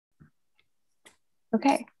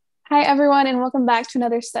Okay. Hi, everyone, and welcome back to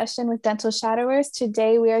another session with Dental Shadowers.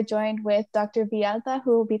 Today, we are joined with Dr. Villalta,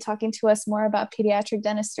 who will be talking to us more about pediatric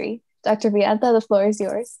dentistry. Dr. Villalta, the floor is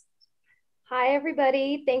yours. Hi,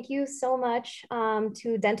 everybody. Thank you so much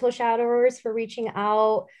to Dental Shadowers for reaching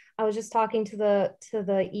out. I was just talking to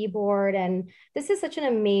the e-board, and this is such an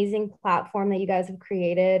amazing platform that you guys have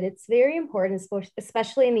created. It's very important,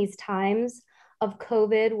 especially in these times of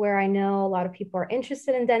COVID, where I know a lot of people are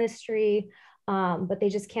interested in dentistry, but they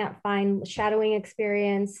just can't find shadowing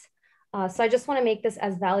experience. So I just want to make this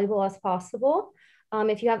as valuable as possible.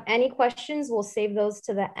 If you have any questions, we'll save those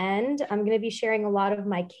to the end. I'm going to be sharing a lot of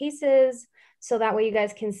my cases so that way you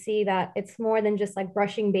guys can see that it's more than just like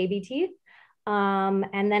brushing baby teeth.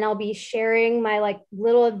 And then I'll be sharing my like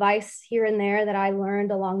little advice here and there that I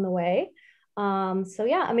learned along the way. So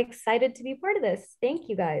yeah, I'm excited to be part of this. Thank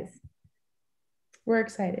you guys. We're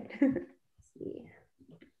excited.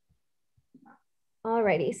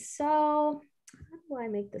 Alrighty, so how do I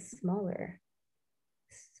make this smaller?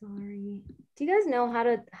 Sorry. Do you guys know how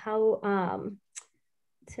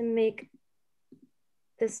to make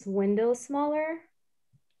this window smaller?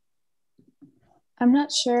 I'm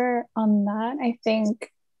not sure on that. I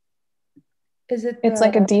think Is it it's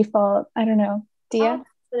like a default. I don't know. Dia? I'll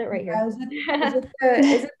put it right here.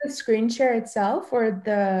 is it the screen share itself or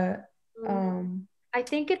the I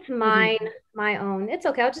think it's video? my own. It's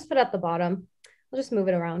okay. I'll just put it at the bottom. I'll just move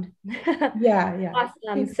it around. Yeah.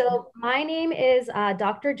 Awesome. So my name is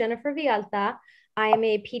Dr. Jennifer Villalta. I am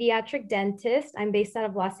a pediatric dentist. I'm based out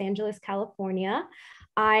of Los Angeles, California.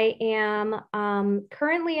 I am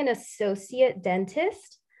currently an associate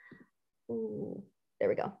dentist. Ooh, there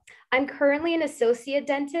we go. I'm currently an associate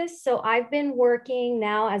dentist. So I've been working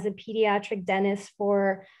now as a pediatric dentist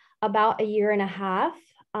for about a year and a half.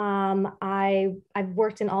 I've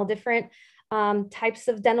worked in all different types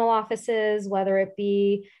of dental offices, whether it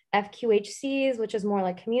be FQHCs, which is more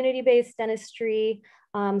like community-based dentistry,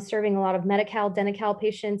 serving a lot of Medi-Cal, Denti-Cal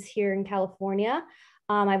patients here in California.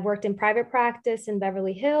 I've worked in private practice in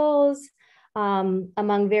Beverly Hills,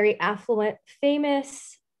 among very affluent,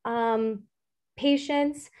 famous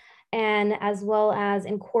patients, and as well as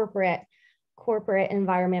in corporate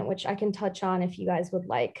environment, which I can touch on if you guys would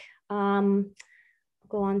like.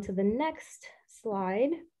 Go on to the next slide.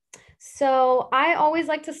 So I always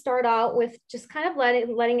like to start out with just kind of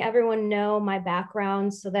letting everyone know my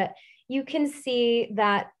background so that you can see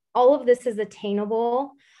that all of this is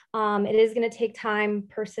attainable. It is going to take time,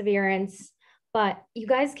 perseverance, but you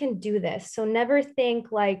guys can do this. So never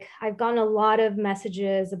think like I've gotten a lot of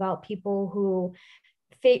messages about people who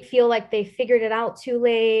feel like they figured it out too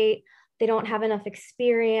late. They don't have enough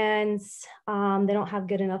experience. They don't have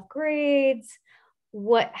good enough grades,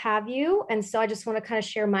 what have you. And so I just want to kind of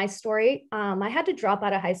share my story. I had to drop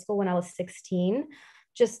out of high school when I was 16,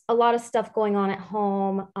 just a lot of stuff going on at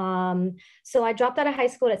home. So I dropped out of high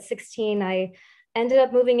school at 16. I ended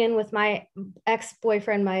up moving in with my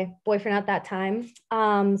ex-boyfriend, my boyfriend at that time.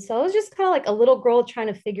 So I was just kind of like a little girl trying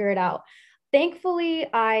to figure it out. Thankfully,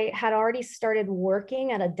 I had already started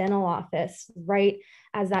working at a dental office right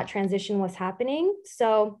as that transition was happening.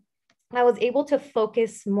 So I was able to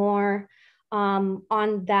focus more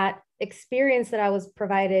on that experience that I was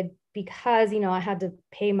provided because I had to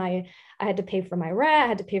pay for my rent, I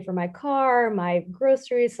had to pay for my car, my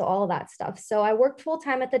groceries, so all of that stuff. So I worked full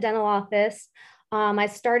time at the dental office. I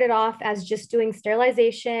started off as just doing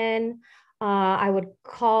sterilization. I would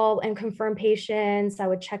call and confirm patients. I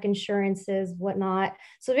would check insurances, whatnot.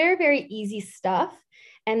 So very, very easy stuff.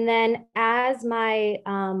 And then as my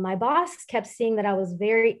boss kept seeing that I was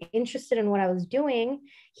very interested in what I was doing,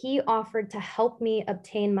 he offered to help me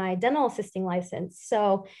obtain my dental assisting license.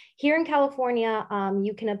 So here in California,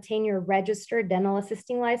 you can obtain your registered dental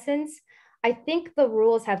assisting license. I think the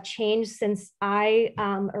rules have changed since I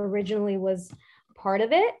originally was part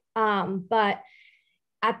of it, but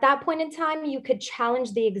at that point in time, you could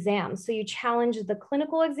challenge the exam. So you challenge the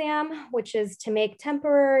clinical exam, which is to make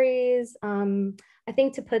temporaries, I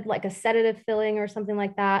think to put like a sedative filling or something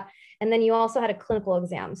like that. And then you also had a clinical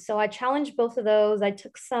exam. So I challenged both of those. I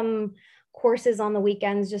took some courses on the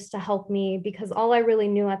weekends just to help me because all I really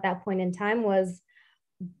knew at that point in time was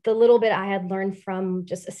the little bit I had learned from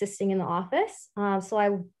just assisting in the office. So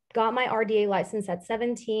I got my RDA license at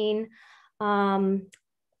 17.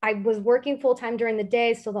 I was working full time during the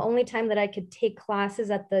day. So the only time that I could take classes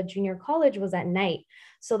at the junior college was at night.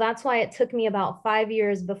 So that's why it took me about 5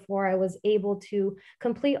 years before I was able to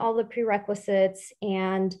complete all the prerequisites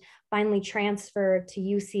and finally transfer to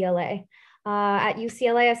UCLA. At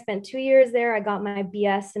UCLA, I spent 2 years there. I got my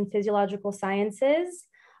BS in physiological sciences.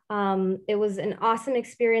 It was an awesome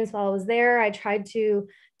experience while I was there. I tried to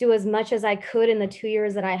do as much as I could in the 2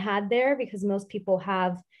 years that I had there, because most people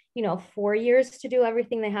have, 4 years to do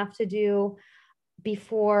everything they have to do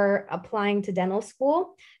before applying to dental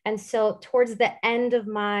school. And so towards the end of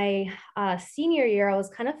my senior year, I was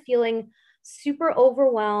kind of feeling super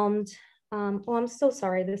overwhelmed. Oh, I'm so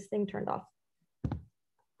sorry, this thing turned off.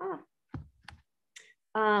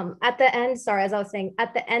 At the end, sorry, as I was saying,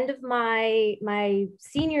 at the end of my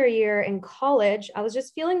senior year in college, I was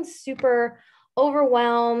just feeling super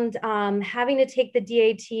overwhelmed, having to take the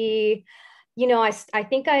DAT. I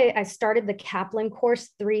think I started the Kaplan course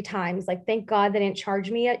 3 times. Like, thank God they didn't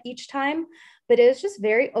charge me at each time, but it was just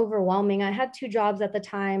very overwhelming. I had 2 jobs at the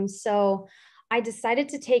time. So I decided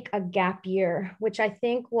to take a gap year, which I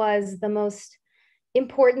think was the most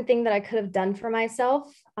important thing that I could have done for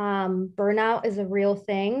myself. Burnout is a real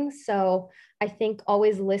thing. So I think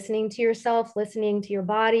always listening to yourself, listening to your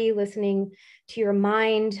body, listening to your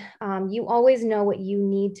mind. You always know what you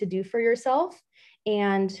need to do for yourself,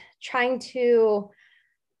 and trying to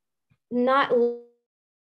not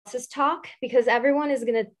just talk, because everyone is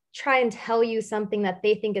going to try and tell you something that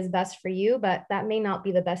they think is best for you, but that may not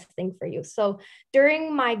be the best thing for you. So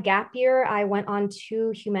during my gap year, I went on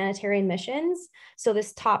 2 humanitarian missions. So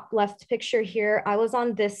this top left picture here, I was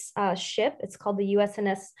on this ship. It's called the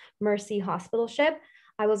USNS Mercy Hospital ship.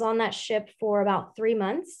 I was on that ship for about 3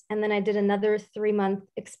 months, and then I did another 3-month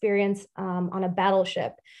experience on a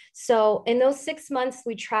battleship. So in those 6 months,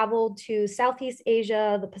 we traveled to Southeast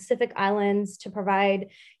Asia, the Pacific Islands, to provide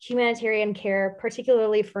humanitarian care,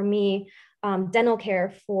 particularly for me, dental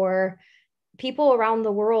care for people around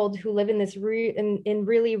the world who live in in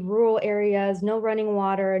really rural areas, no running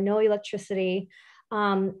water, no electricity.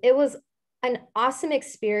 It was an awesome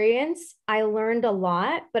experience. I learned a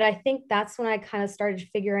lot, but I think that's when I kind of started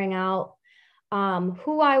figuring out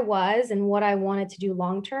who I was and what I wanted to do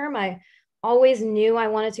long term. I always knew I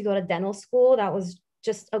wanted to go to dental school. That was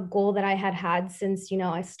just a goal that I had since,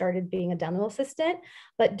 I started being a dental assistant.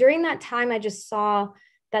 But during that time, I just saw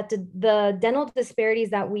that the dental disparities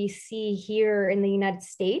that we see here in the United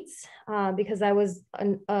States, because I was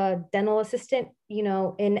a dental assistant,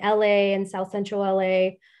 in LA and South Central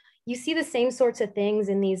LA, you see the same sorts of things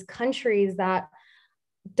in these countries that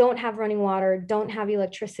don't have running water, don't have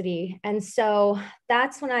electricity. And so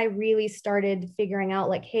that's when I really started figuring out,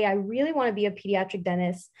 like, hey, I really want to be a pediatric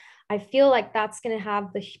dentist. I feel like that's going to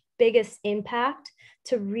have the biggest impact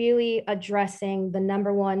to really addressing the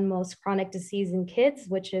 #1 most chronic disease in kids,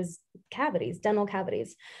 which is cavities, dental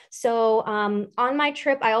cavities. So on my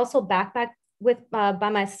trip, I also backpacked by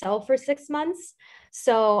myself for 6 months.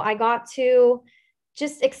 So I got to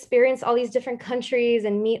just experience all these different countries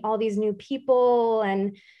and meet all these new people,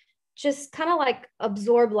 and just kind of like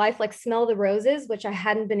absorb life, like smell the roses, which I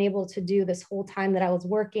hadn't been able to do this whole time that I was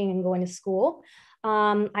working and going to school.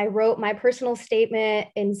 I wrote my personal statement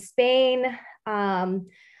in Spain.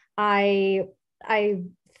 I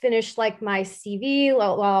finished like my CV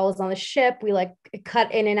while I was on the ship. We like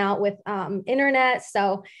cut in and out with internet.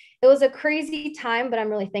 So it was a crazy time, but I'm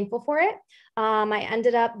really thankful for it. I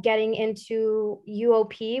ended up getting into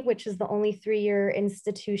UOP, which is the only 3-year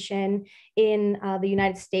institution in the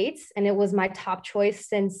United States. And it was my top choice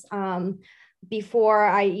since before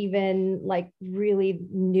I even like really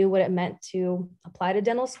knew what it meant to apply to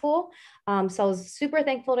dental school. So I was super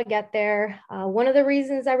thankful to get there. One of the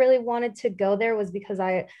reasons I really wanted to go there was because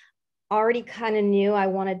I already kind of knew I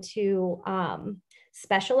wanted to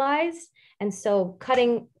specialize. And so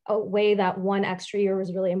cutting away that 1 extra year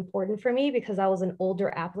was really important for me, because I was an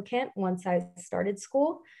older applicant once I started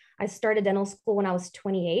school. I started dental school when I was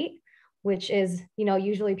 28, which is,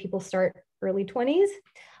 usually people start early 20s.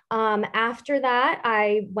 After that,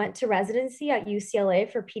 I went to residency at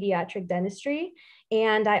UCLA for pediatric dentistry.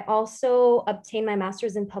 And I also obtained my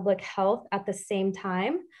master's in public health at the same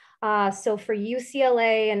time. So for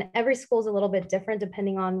UCLA, and every school is a little bit different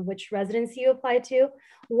depending on which residency you apply to.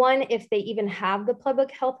 1, if they even have the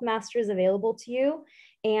public health master's available to you.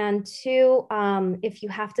 And 2, if you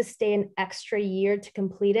have to stay an extra year to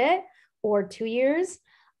complete it, or 2 years.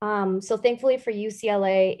 So thankfully for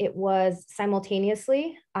UCLA, it was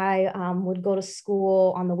simultaneously. I would go to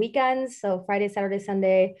school on the weekends. So Friday, Saturday,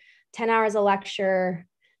 Sunday, 10 hours of lecture.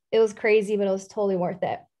 It was crazy, but it was totally worth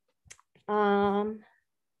it.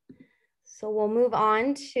 So we'll move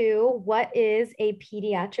on to what is a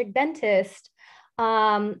pediatric dentist.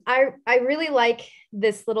 I really like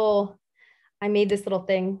this little, I made this little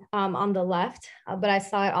thing on the left, but I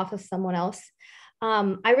saw it off of someone else.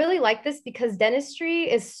 I really like this because dentistry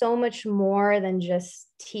is so much more than just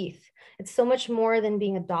teeth. It's so much more than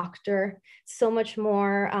being a doctor, so much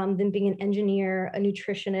more than being an engineer, a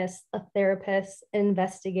nutritionist, a therapist, an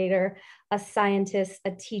investigator, a scientist,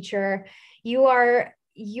 a teacher. You are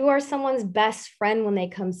someone's best friend when they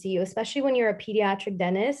come see you, especially when you're a pediatric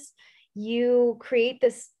dentist. You create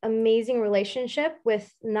this amazing relationship with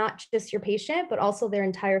not just your patient, but also their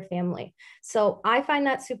entire family. So I find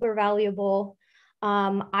that super valuable.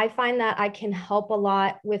 I find that I can help a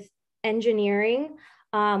lot with engineering.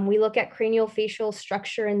 We look at craniofacial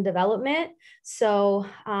structure and development. So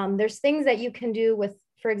there's things that you can do with,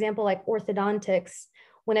 for example, like orthodontics.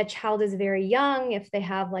 When a child is very young, if they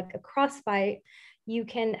have like a crossbite, you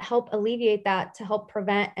can help alleviate that to help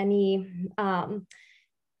prevent any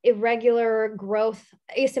irregular growth,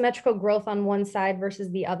 asymmetrical growth on one side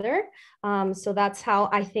versus the other. So that's how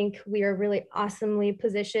I think we are really awesomely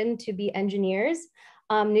positioned to be engineers.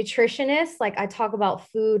 Nutritionists, like I talk about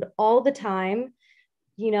food all the time.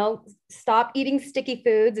 You know, stop eating sticky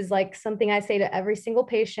foods is like something I say to every single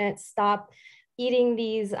patient. Stop eating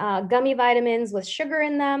these gummy vitamins with sugar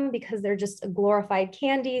in them because they're just a glorified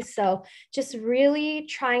candy. So just really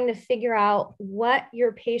trying to figure out what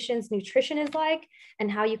your patient's nutrition is like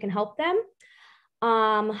and how you can help them.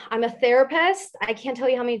 I'm a therapist. I can't tell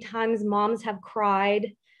you how many times moms have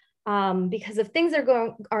cried because of things that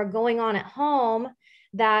are going on at home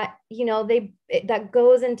that, you know, that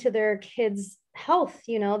goes into their kids' health.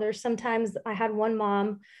 You know, there's sometimes I had one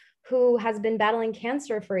mom who has been battling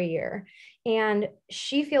cancer for a year, and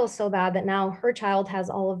she feels so bad that now her child has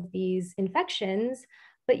all of these infections,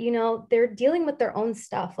 but you know, they're dealing with their own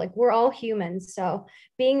stuff. Like we're all humans. So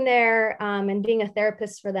being there and being a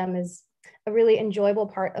therapist for them is a really enjoyable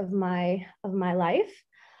part of my life.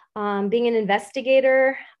 Being an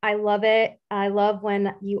investigator, I love it. I love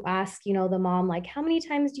when you ask, you know, the mom, like, how many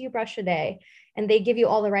times do you brush a day? And they give you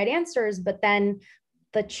all the right answers, but then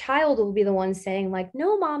the child will be the one saying like,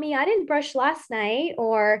 no, mommy, I didn't brush last night,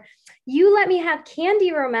 or you let me have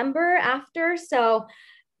candy, remember, after. So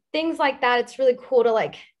things like that, it's really cool to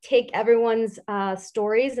like take everyone's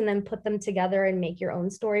stories and then put them together and make your own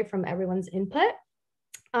story from everyone's input.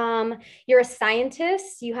 You're a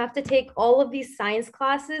scientist. You have to take all of these science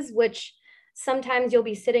classes, which sometimes you'll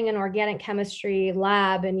be sitting in organic chemistry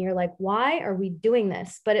lab and you're like, why are we doing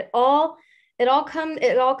this? But it all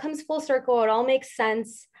comes full circle. It all makes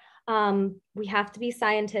sense. We have to be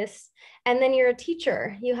scientists. And then you're a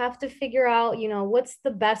teacher. You have to figure out, you know, what's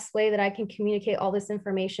the best way that I can communicate all this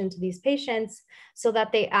information to these patients so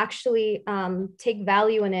that they actually take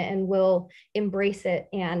value in it and will embrace it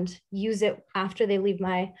and use it after they leave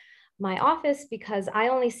my office, because I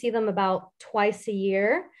only see them about twice a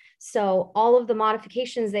year. So all of the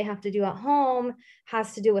modifications they have to do at home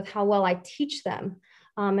has to do with how well I teach them.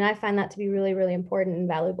 And I find that to be really, really important and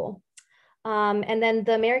valuable. And then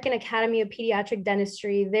the American Academy of Pediatric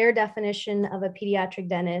Dentistry, their definition of a pediatric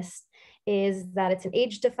dentist is that it's an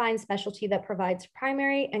age-defined specialty that provides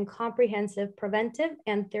primary and comprehensive preventive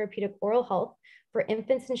and therapeutic oral health for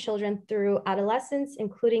infants and children through adolescence,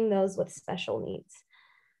 including those with special needs.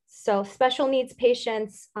 So special needs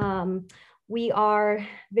patients, we are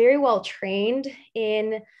very well trained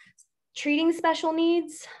in treating special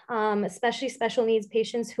needs, especially special needs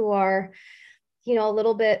patients who are, you know, a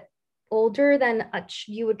little bit older than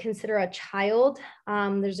you would consider a child.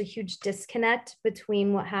 There's a huge disconnect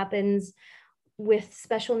between what happens with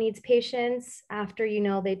special needs patients after, you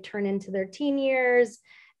know, they turn into their teen years.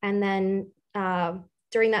 And then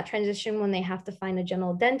during that transition, when they have to find a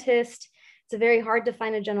general dentist, it's very hard to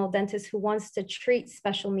find a general dentist who wants to treat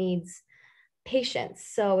special needs patients.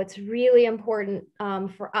 So it's really important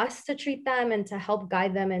for us to treat them and to help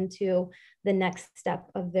guide them into the next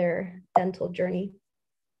step of their dental journey.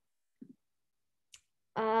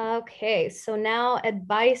 Okay, so now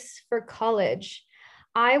advice for college.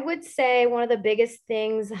 I would say one of the biggest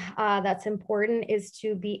things that's important is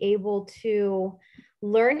to be able to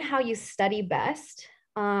learn how you study best.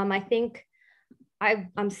 I think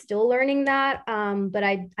I'm still learning that, but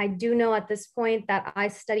I do know at this point that I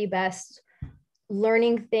study best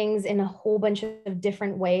learning things in a whole bunch of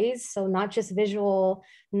different ways. So not just visual,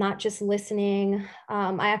 not just listening.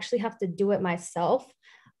 I actually have to do it myself.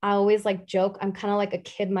 I always like joke, I'm kind of like a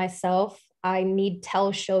kid myself. I need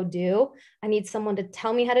tell, show, do. I need someone to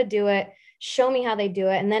tell me how to do it, show me how they do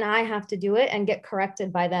it, and then I have to do it and get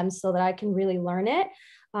corrected by them so that I can really learn it.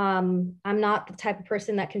 I'm not the type of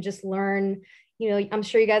person that can just learn, you know, I'm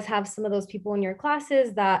sure you guys have some of those people in your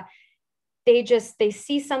classes that they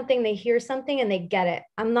see something, they hear something and they get it.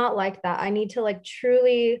 I'm not like that. I need to like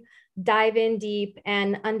truly dive in deep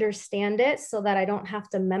and understand it so that I don't have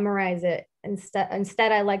to memorize it.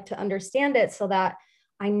 Instead, I like to understand it so that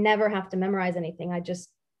I never have to memorize anything.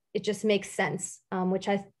 It just makes sense, which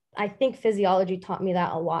I think physiology taught me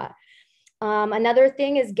that a lot. Another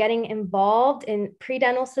thing is getting involved in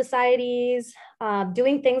pre-dental societies,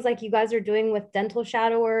 doing things like you guys are doing with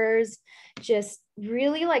DentalShadowers, just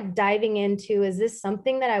really like diving into, is this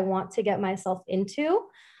something that I want to get myself into?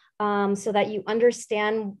 So that you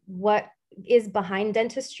understand what is behind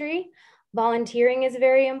dentistry. Volunteering is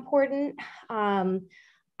very important.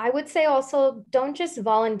 I would say also don't just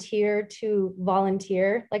volunteer to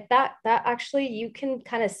volunteer like that. That actually, you can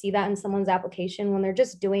kind of see that in someone's application when they're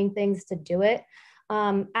just doing things to do it.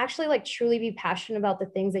 Actually, like truly be passionate about the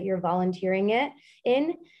things that you're volunteering it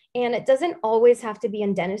in. And it doesn't always have to be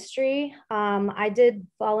in dentistry. I did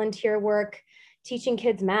volunteer work teaching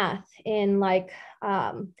kids math in like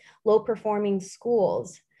low performing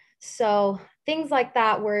schools. So things like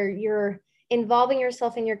that where you're involving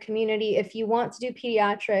yourself in your community. If you want to do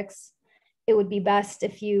pediatrics, it would be best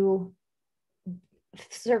if you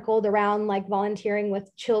circled around like volunteering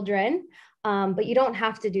with children, but you don't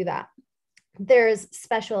have to do that. There's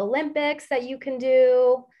Special Olympics that you can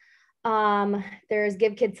do. There's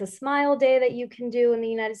Give Kids a Smile Day that you can do in the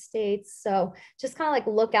United States. So just kind of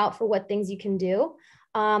like look out for what things you can do.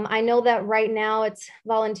 I know that right now it's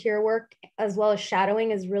volunteer work as well as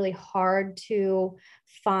shadowing is really hard to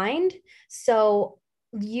find. So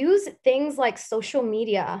use things like social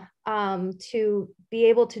media to be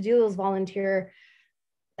able to do those volunteer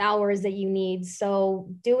hours that you need. So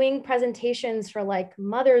doing presentations for like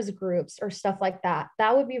mothers groups or stuff like that,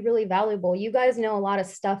 that would be really valuable. You guys know a lot of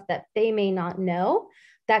stuff that they may not know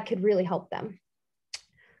that could really help them.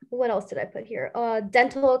 What else did I put here?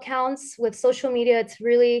 Dental accounts with social media. It's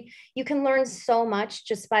really, you can learn so much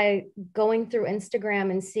just by going through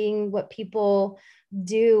Instagram and seeing what people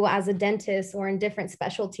do as a dentist or in different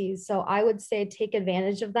specialties. So I would say take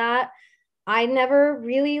advantage of that. I never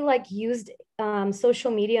really like used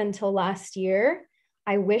social media until last year.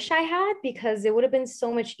 I wish I had, because it would have been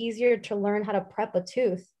so much easier to learn how to prep a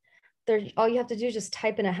tooth. There, all you have to do is just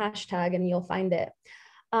type in a hashtag and you'll find it.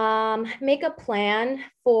 Make a plan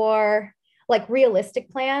for like realistic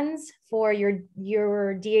plans for your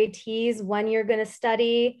DATs, when you're going to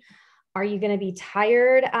study. Are you going to be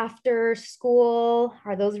tired after school?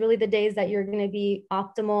 Are those really the days that you're going to be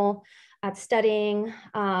optimal at studying?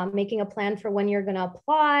 Making a plan for when you're going to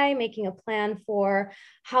apply, making a plan for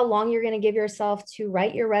how long you're going to give yourself to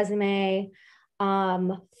write your resume,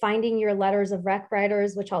 finding your letters of rec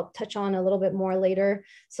writers, which I'll touch on a little bit more later.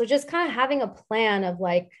 So just kind of having a plan of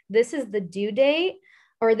like, this is the due date,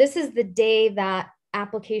 or this is the day that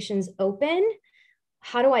applications open.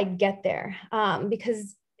 How do I get there?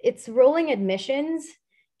 Because it's rolling admissions,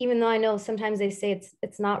 even though I know sometimes they say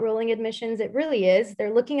it's not rolling admissions, it really is.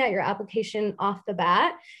 They're looking at your application off the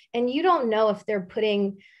bat, and you don't know if they're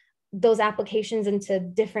putting those applications into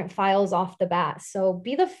different files off the bat. So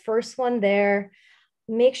be the first one there.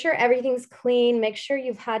 Make sure everything's clean. Make sure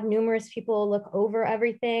you've had numerous people look over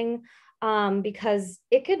everything, because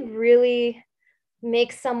it could really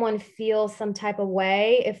make someone feel some type of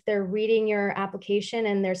way if they're reading your application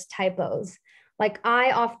and there's typos. Like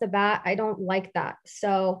off the bat, I don't like that.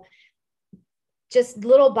 So just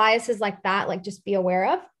little biases like that, like just be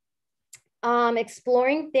aware of.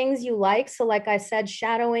 Exploring things you like. So like I said,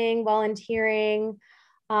 shadowing, volunteering.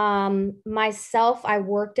 Myself, I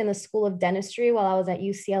worked in the School of Dentistry while I was at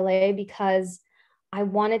UCLA because I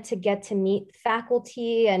wanted to get to meet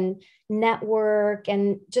faculty and network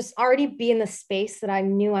and just already be in the space that I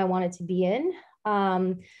knew I wanted to be in.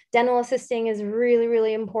 Dental assisting is really,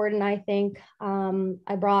 really important, I think.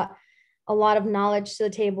 I brought a lot of knowledge to the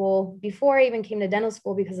table before I even came to dental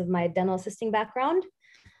school because of my dental assisting background.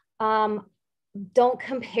 Don't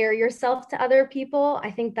compare yourself to other people. I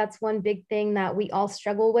think that's one big thing that we all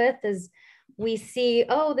struggle with is we see,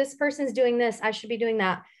 oh, this person's doing this, I should be doing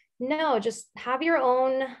that. No, just have your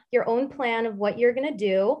own plan of what you're going to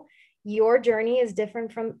do. Your journey is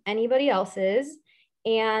different from anybody else's.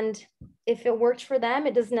 And if it worked for them,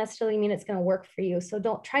 it doesn't necessarily mean it's going to work for you. So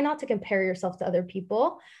don't try not to compare yourself to other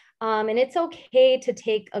people. And it's okay to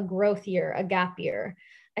take a growth year, a gap year.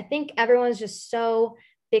 I think everyone's just so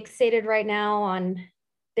fixated right now on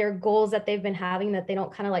their goals that they've been having that they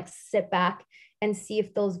don't kind of like sit back and see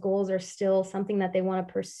if those goals are still something that they want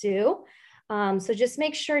to pursue. So just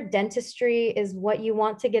make sure dentistry is what you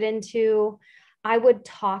want to get into. I would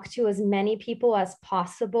talk to as many people as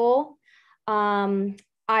possible. I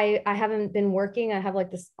haven't been working. I have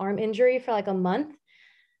like this arm injury for like a month.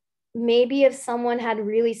 Maybe if someone had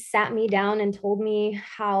really sat me down and told me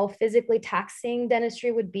how physically taxing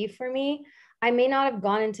dentistry would be for me, I may not have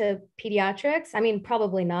gone into pediatrics. I mean,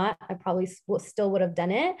 probably not. I probably still would have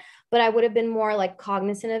done it, but I would have been more like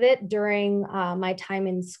cognizant of it during my time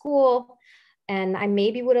in school. And I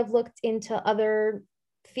maybe would have looked into other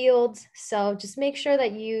fields. So just make sure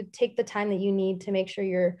that you take the time that you need to make sure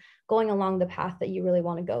you're going along the path that you really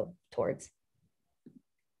want to go towards.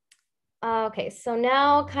 Okay, so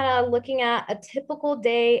now kind of looking at a typical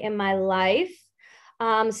day in my life.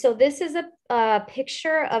 So this is a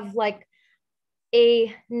picture of like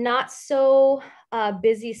a not so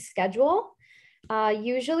busy schedule.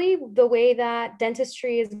 Usually the way that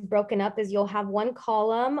dentistry is broken up is you'll have one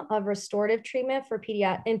column of restorative treatment for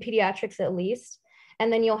in pediatrics at least,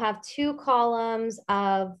 and then you'll have two columns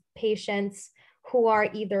of patients who are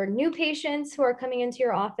either new patients who are coming into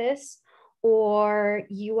your office, or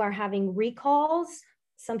you are having recalls.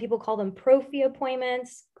 Some people call them prophy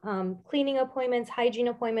appointments, cleaning appointments, hygiene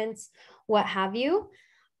appointments, what have you.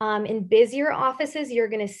 In busier offices, you're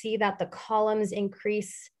going to see that the columns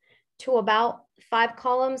increase to about 5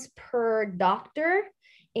 columns per doctor.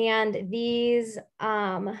 And these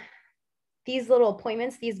little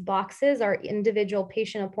appointments, these boxes are individual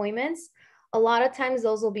patient appointments. A lot of times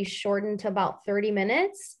those will be shortened to about 30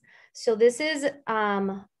 minutes. So this is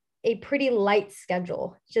a pretty light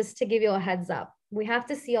schedule, just to give you a heads up. We have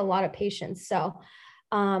to see a lot of patients. So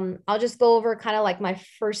I'll just go over kind of like my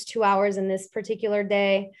first 2 hours in this particular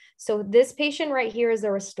day. So this patient right here is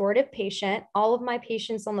a restorative patient. All of my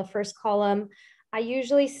patients on the first column, I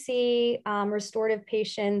usually see restorative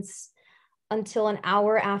patients until an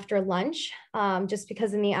hour after lunch, just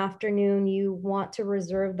because in the afternoon, you want to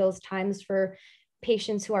reserve those times for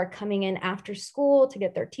patients who are coming in after school to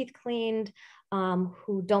get their teeth cleaned,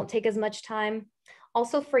 who don't take as much time.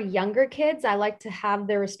 Also for younger kids, I like to have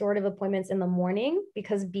their restorative appointments in the morning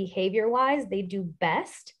because behavior-wise, they do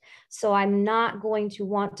best. So I'm not going to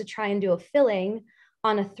want to try and do a filling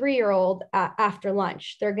on a 3-year-old after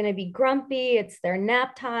lunch. They're going to be grumpy. It's their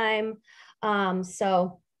nap time. That's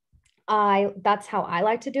how I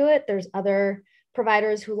like to do it. There's other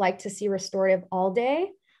providers who like to see restorative all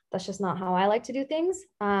day. That's just not how I like to do things.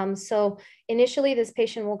 So initially this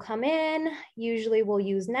patient will come in. Usually we'll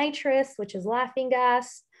use nitrous, which is laughing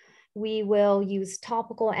gas. We will use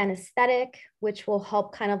topical anesthetic, which will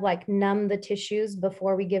help kind of like numb the tissues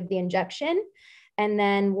before we give the injection. And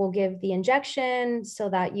then we'll give the injection so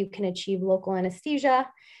that you can achieve local anesthesia.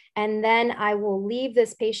 And then I will leave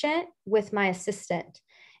this patient with my assistant.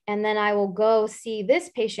 And then I will go see this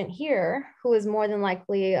patient here, who is more than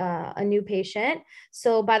likely a new patient.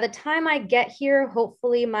 So by the time I get here,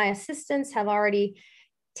 hopefully my assistants have already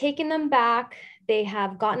taken them back. They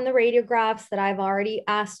have gotten the radiographs that I've already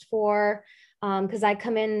asked for, because I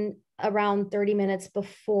come in around 30 minutes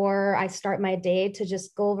before I start my day to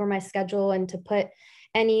just go over my schedule and to put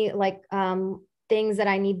any like things that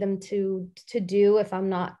I need them to do. If I'm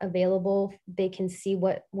not available, they can see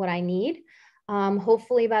what I need.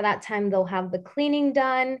 Hopefully by that time they'll have the cleaning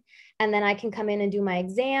done, and then I can come in and do my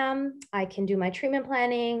exam. I can do my treatment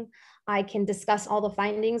planning. I can discuss all the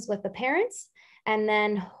findings with the parents. And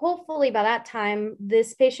then hopefully by that time,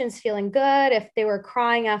 this patient's feeling good. If they were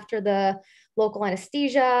crying after the local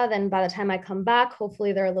anesthesia, then by the time I come back,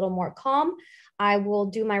 hopefully they're a little more calm. I will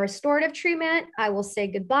do my restorative treatment. I will say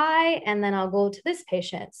goodbye, and then I'll go to this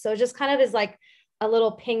patient. So it just kind of is like a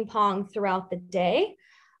little ping pong throughout the day.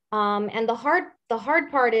 And the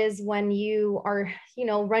hard part is when you are,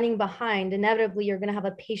 running behind. Inevitably, you're going to have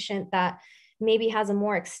a patient that maybe has a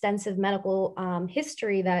more extensive medical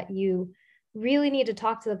history that you really need to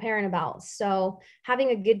talk to the parent about. So having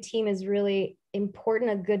a good team is really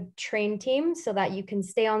important, a good trained team, so that you can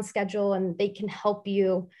stay on schedule and they can help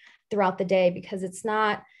you throughout the day, because it's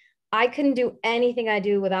not, I couldn't do anything I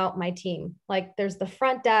do without my team. Like there's the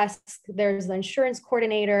front desk, there's the insurance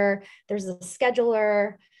coordinator, there's the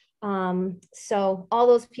scheduler. So all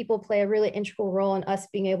those people play a really integral role in us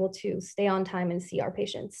being able to stay on time and see our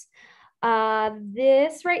patients.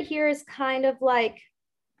 This right here is kind of like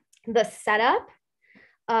the setup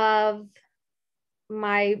of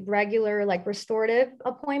my regular like restorative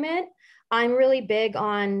appointment. I'm really big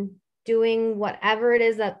on doing whatever it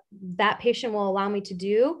is that patient will allow me to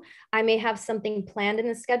do. I may have something planned in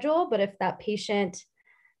the schedule, but if that patient,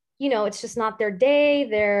 it's just not their day,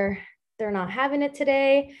 they're not having it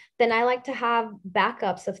today, then I like to have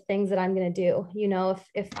backups of things that I'm going to do.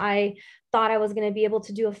 If I thought I was going to be able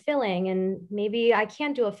to do a filling and maybe I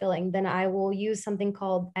can't do a filling, then I will use something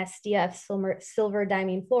called SDF, silver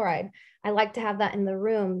diamine fluoride. I like to have that in the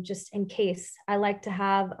room just in case. I like to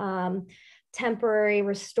have temporary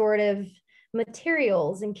restorative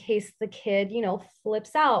materials in case the kid,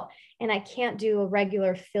 flips out and I can't do a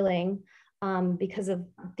regular filling. because of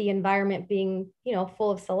the environment being, you know,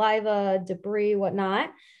 full of saliva, debris,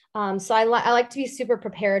 whatnot. So I like to be super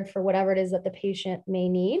prepared for whatever it is that the patient may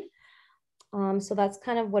need. So that's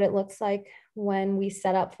kind of what it looks like when we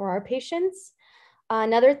set up for our patients.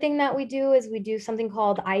 Another thing that we do is we do something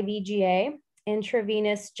called IVGA,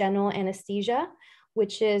 intravenous general anesthesia,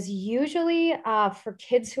 which is usually for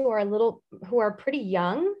kids who are pretty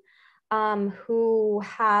young, who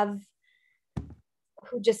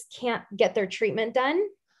just can't get their treatment done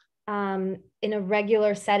in a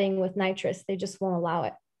regular setting with nitrous. They just won't allow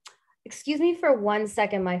it. Excuse me for 1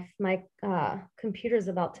 second. My computer is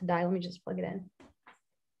about to die. Let me just plug it in.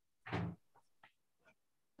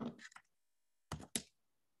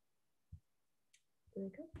 There we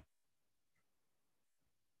go.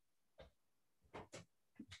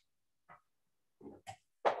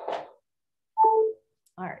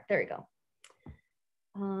 All right, there we go.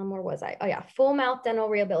 Where was I? Oh yeah, full mouth dental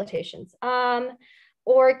rehabilitations.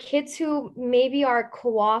 Or kids who maybe are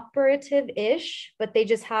cooperative-ish, but they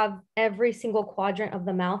just have every single quadrant of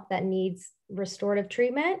the mouth that needs restorative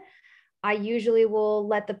treatment. I usually will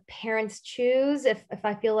let the parents choose if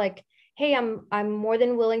I feel like, hey, I'm more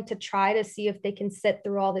than willing to try to see if they can sit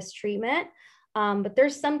through all this treatment. But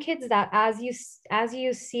there's some kids that as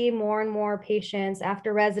you see more and more patients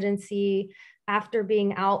after residency, after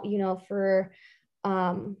being out, you know, for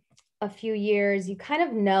a few years, you kind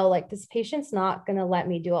of know like this patient's not going to let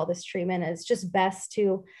me do all this treatment. It's just best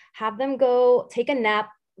to have them go take a nap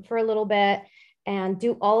for a little bit and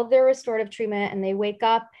do all of their restorative treatment, and they wake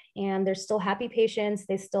up and they're still happy patients.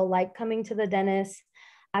 They still like coming to the dentist,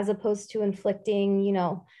 as opposed to inflicting, you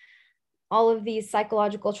know, all of these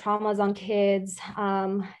psychological traumas on kids.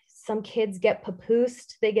 Some kids get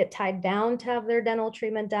papoosed. They get tied down to have their dental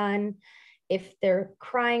treatment done. If they're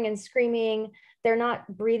crying and screaming, they're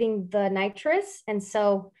not breathing the nitrous. And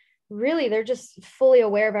so really, they're just fully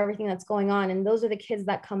aware of everything that's going on. And those are the kids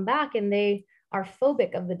that come back and they are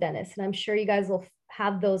phobic of the dentist. And I'm sure you guys will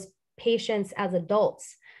have those patients as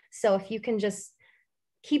adults. So if you can just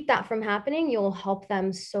keep that from happening, you'll help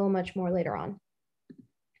them so much more later on.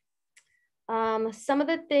 Some of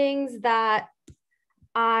the things that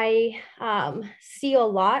I see a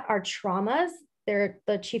lot are traumas.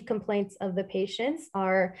 The chief complaints of the patients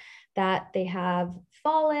are that they have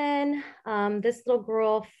fallen. This little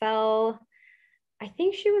girl fell, I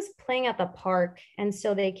think she was playing at the park. And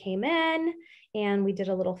so they came in and we did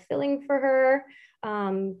a little filling for her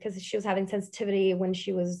because she was having sensitivity when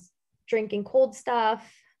she was drinking cold stuff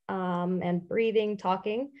and breathing,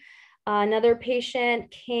 talking. Another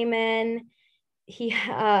patient came in. He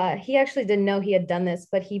actually didn't know he had done this,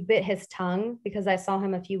 but he bit his tongue because I saw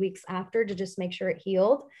him a few weeks after to just make sure it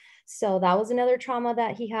healed. So that was another trauma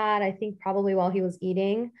that he had, I think probably while he was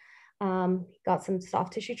eating. He got some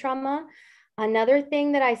soft tissue trauma. Another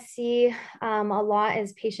thing that I see a lot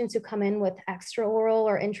is patients who come in with extraoral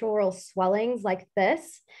or intraoral swellings like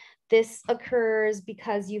this. This occurs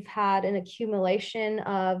because you've had an accumulation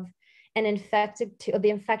of the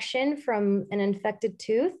infection from an infected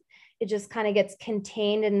tooth. It just kind of gets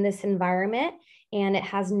contained in this environment and it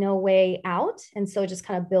has no way out. And so it just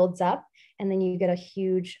kind of builds up and then you get a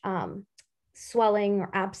huge swelling or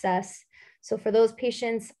abscess. So for those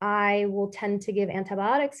patients, I will tend to give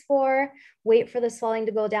antibiotics wait for the swelling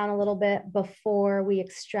to go down a little bit before we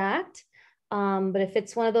extract. But if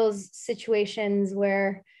it's one of those situations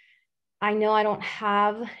where I know I don't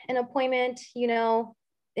have an appointment, you know,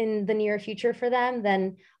 in the near future for them,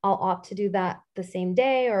 then I'll opt to do that the same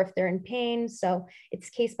day or if they're in pain. So it's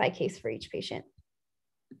case by case for each patient.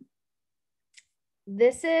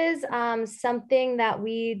 This is something that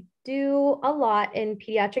we do a lot in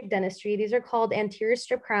pediatric dentistry. These are called anterior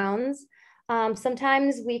strip crowns.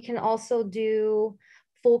 Sometimes we can also do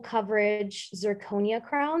full coverage zirconia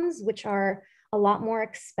crowns, which are a lot more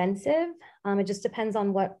expensive. It just depends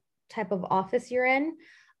on what type of office you're in.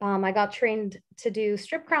 I got trained to do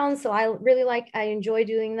strip crowns, so I enjoy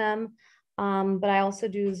doing them. But I also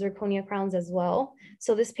do zirconia crowns as well.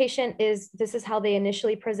 So this is how they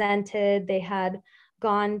initially presented. They had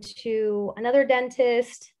gone to another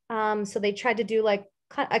dentist. So they tried to do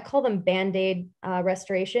I call them Band-Aid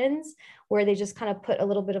restorations, where they just kind of put a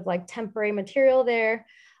little bit of like temporary material there,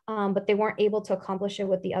 but they weren't able to accomplish it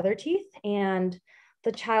with the other teeth. And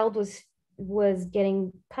the child was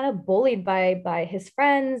getting kind of bullied by his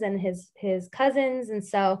friends and his cousins. And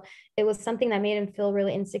so it was something that made him feel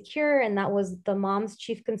really insecure. And that was the mom's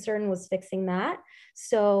chief concern, was fixing that.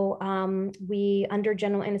 So we, under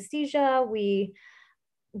general anesthesia, we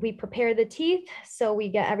prepare the teeth. So we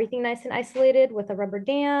get everything nice and isolated with a rubber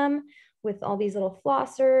dam. with all these little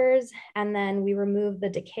flossers, and then we remove the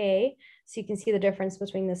decay. So you can see the difference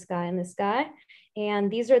between this guy and this guy.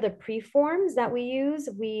 And these are the preforms that we use.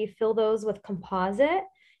 We fill those with composite.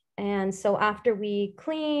 And so after we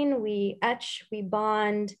clean, we etch, we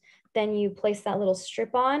bond, then you place that little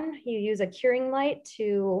strip on. You use a curing light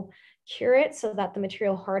to cure it so that the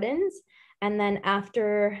material hardens. And then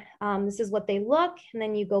after, this is what they look. And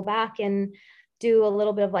then you go back and do a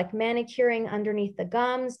little bit of like manicuring underneath the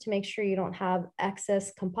gums to make sure you don't have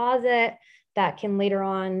excess composite that can later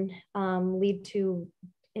on lead to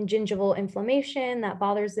gingival inflammation that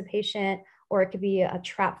bothers the patient, or it could be a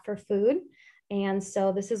trap for food. And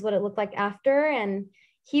so this is what it looked like after. And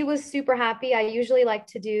he was super happy. I usually like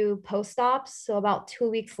to do post-ops. So about 2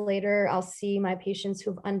 weeks later, I'll see my patients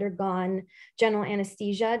who've undergone general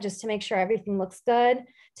anesthesia just to make sure everything looks good,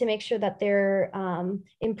 to make sure that they're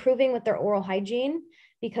improving with their oral hygiene,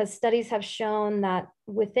 because studies have shown that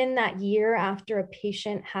within that year after a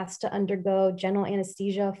patient has to undergo general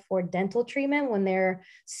anesthesia for dental treatment when they're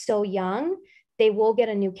so young, they will get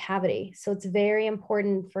a new cavity. So it's very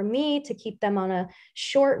important for me to keep them on a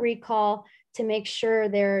short recall to make sure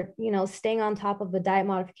they're, staying on top of the diet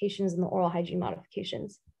modifications and the oral hygiene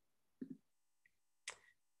modifications.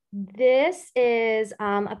 This is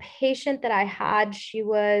a patient that I had. She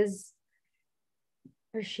is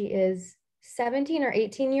 17 or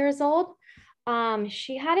 18 years old.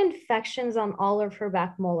 She had infections on all of her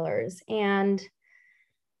back molars, and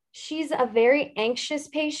she's a very anxious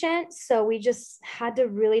patient. So we just had to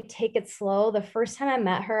really take it slow. The first time I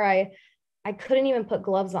met her, I couldn't even put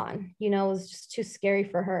gloves on, it was just too scary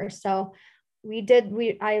for her. So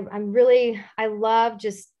I love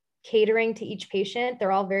just catering to each patient.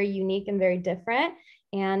 They're all very unique and very different.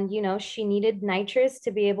 And, she needed nitrous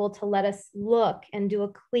to be able to let us look and do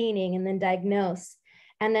a cleaning and then diagnose.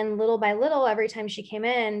 And then little by little, every time she came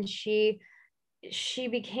in, she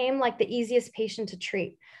became like the easiest patient to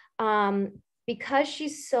treat. Because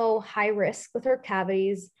she's so high risk with her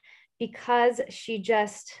cavities, because she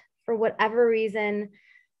just, for whatever reason,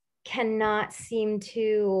 cannot seem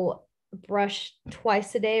to brush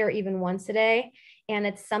twice a day or even once a day. And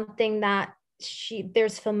it's something that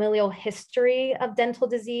there's familial history of dental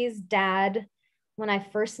disease. Dad, when I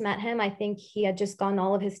first met him, I think he had just gotten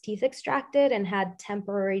all of his teeth extracted and had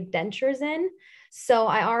temporary dentures in. So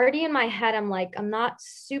I already in my head, I'm like, I'm not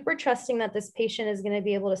super trusting that this patient is going to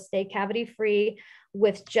be able to stay cavity free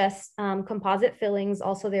with just composite fillings.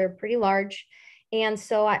 Also, they're pretty large. And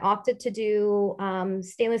so I opted to do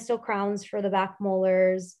stainless steel crowns for the back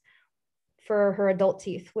molars for her adult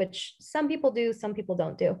teeth, which some people do, some people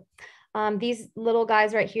don't do. These little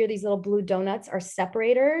guys right here, these little blue donuts, are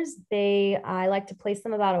separators. I like to place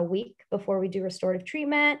them about a week before we do restorative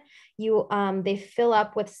treatment. They fill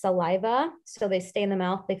up with saliva, so they stay in the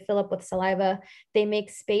mouth. They fill up with saliva. They make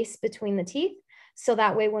space between the teeth. So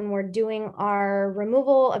that way, when we're doing our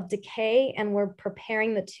removal of decay and we're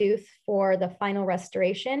preparing the tooth for the final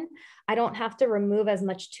restoration, I don't have to remove as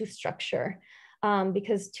much tooth structure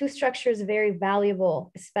because tooth structure is very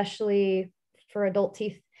valuable, especially for adult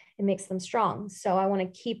teeth. It makes them strong. So I want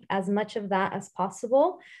to keep as much of that as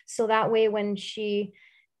possible. So that way, when she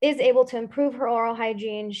is able to improve her oral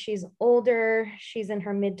hygiene, she's older, she's in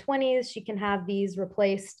her mid-20s, she can have these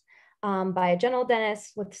replaced by a general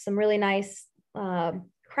dentist with some really nice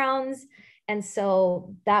crowns. And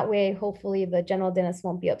so that way, hopefully the general dentist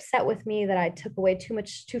won't be upset with me that I took away too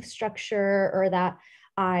much tooth structure or that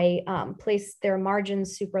I placed their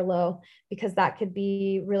margins super low, because that could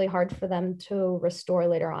be really hard for them to restore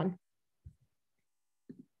later on.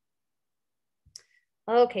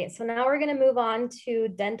 Okay, so now we're going to move on to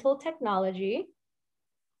dental technology.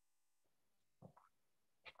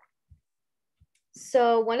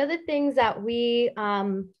 So one of the things that we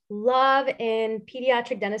love in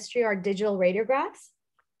pediatric dentistry are digital radiographs.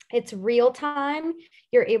 It's real time.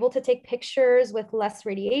 You're able to take pictures with less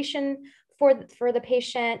radiation for the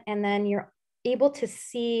patient, and then you're able to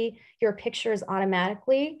see your pictures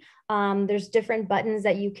automatically. There's different buttons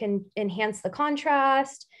that you can enhance the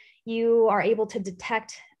contrast. You are able to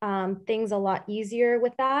detect things a lot easier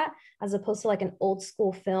with that, as opposed to like an old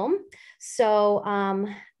school film. So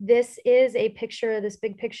this is a picture, this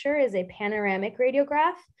big picture is a panoramic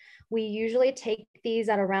radiograph. We usually take these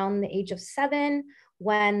at around the age of 7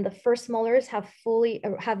 when the first molars have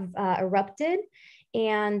erupted.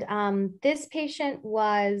 And this patient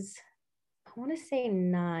was, I want to say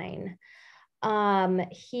 9.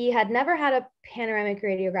 He had never had a panoramic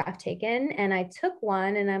radiograph taken, and I took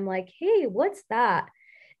one and I'm like, hey, what's that?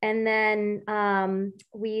 And then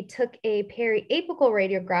we took a periapical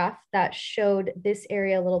radiograph that showed this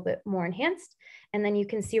area a little bit more enhanced. And then you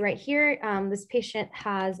can see right here, this patient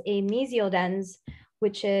has a mesiodens,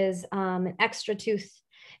 which is an extra tooth.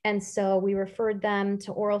 And so we referred them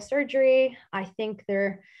to oral surgery. I think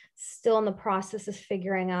they're still in the process of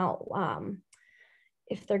figuring out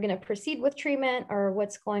if they're going to proceed with treatment or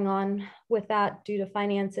what's going on with that due to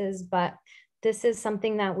finances. But this is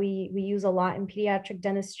something that we use a lot in pediatric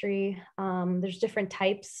dentistry. There's different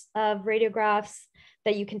types of radiographs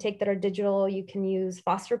that you can take that are digital. You can use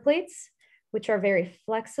phosphor plates, which are very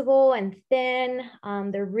flexible and thin.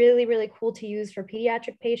 They're really, really cool to use for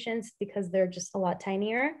pediatric patients because they're just a lot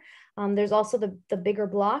tinier. There's also the bigger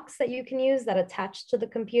blocks that you can use that attach to the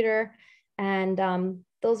computer. And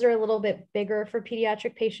those are a little bit bigger for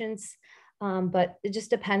pediatric patients, but it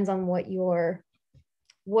just depends on what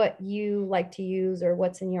you like to use or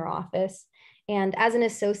what's in your office. And as an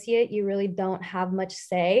associate, you really don't have much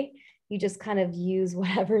say. You just kind of use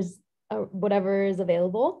whatever is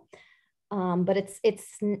available. But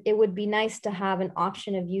it would be nice to have an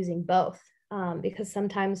option of using both because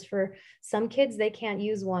sometimes for some kids, they can't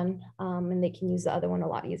use one and they can use the other one a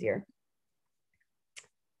lot easier.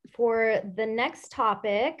 For the next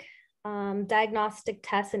topic, diagnostic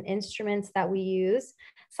tests and instruments that we use.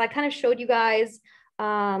 So I kind of showed you guys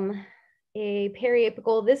a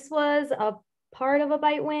periapical. This was a part of a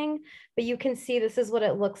bite wing, but you can see this is what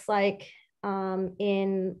it looks like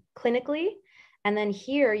in clinically. And then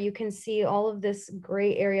here you can see all of this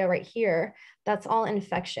gray area right here. That's all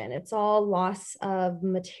infection. It's all loss of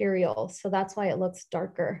material. So that's why it looks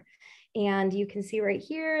darker. And you can see right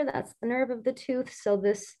here, that's the nerve of the tooth. So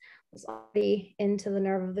this was already into the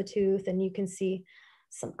nerve of the tooth. And you can see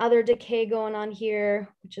some other decay going on here,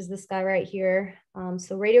 which is this guy right here.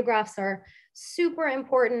 So radiographs are super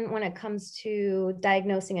important when it comes to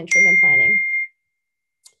diagnosing and treatment planning.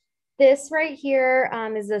 This right here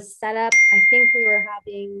is a setup. I think we were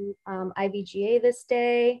having IVGA this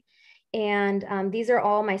day. And these are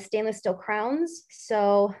all my stainless steel crowns.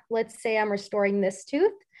 So let's say I'm restoring this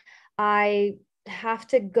tooth. I have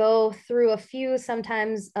to go through a few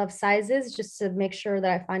sometimes of sizes just to make sure that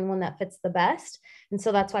I find one that fits the best. And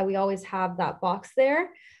so that's why we always have that box there.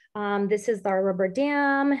 This is our rubber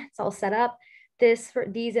dam. It's all set up.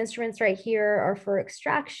 These instruments right here are for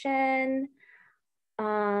extraction.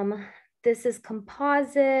 This is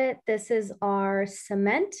composite. This is our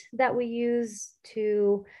cement that we use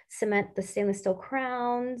to cement the stainless steel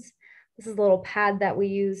crowns. This is a little pad that we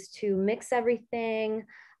use to mix everything.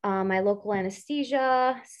 My local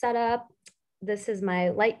anesthesia setup. This is my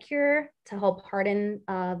light cure to help harden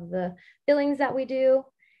the fillings that we do.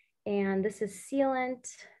 And this is sealant.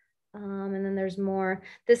 And then there's more.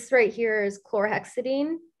 This right here is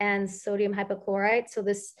chlorhexidine and sodium hypochlorite. So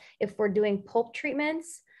this, if we're doing pulp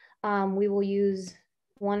treatments, we will use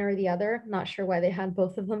one or the other. Not sure why they had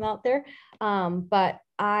both of them out there. But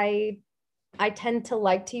I tend to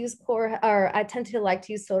like to use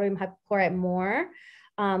sodium hypochlorite more.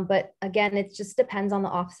 But again, it just depends on the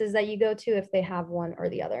offices that you go to if they have one or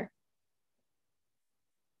the other.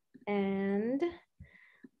 And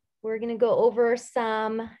we're going to go over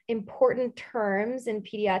some important terms in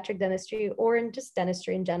pediatric dentistry or in just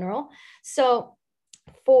dentistry in general. So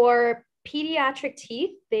for pediatric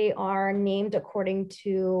teeth, they are named according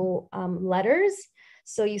to letters.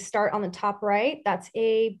 So you start on the top right, that's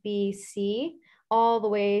A, B, C, all the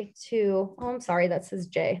way to, oh, I'm sorry, that says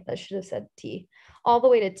J. That should have said T. All the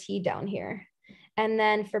way to T down here. And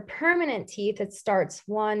then for permanent teeth, it starts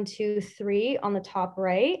 1, 2, 3 on the top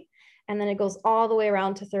right. And then it goes all the way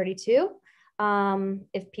around to 32.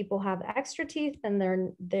 If people have extra teeth,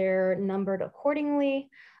 then they're numbered accordingly.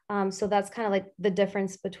 So that's kind of like the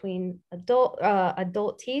difference between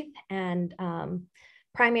adult teeth and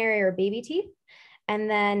primary or baby teeth. And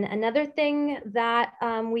then another thing that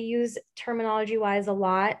we use terminology-wise a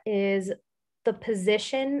lot is the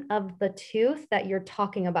position of the tooth that you're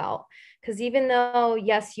talking about. Because even though,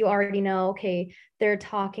 yes, you already know, okay, they're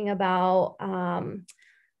talking about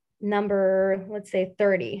number, let's say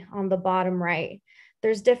 30 on the bottom right.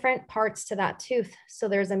 There's different parts to that tooth. So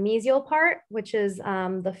there's a mesial part, which is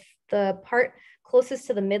the part closest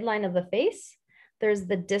to the midline of the face. There's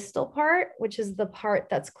the distal part, which is the part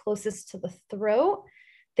that's closest to the throat.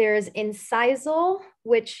 There's incisal,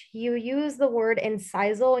 which you use the word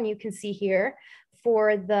incisal, and you can see here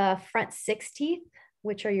for the front 6 teeth,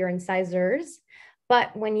 which are your incisors.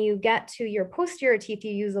 But when you get to your posterior teeth,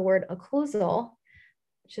 you use the word occlusal,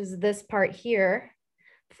 which is this part here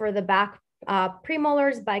for the back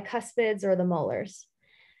premolars, bicuspids, or the molars.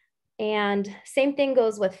 And same thing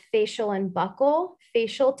goes with facial and buccal.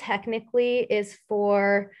 Facial technically is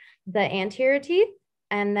for the anterior teeth,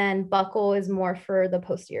 and then buccal is more for the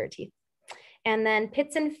posterior teeth. And then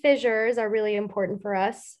pits and fissures are really important for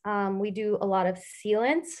us. We do a lot of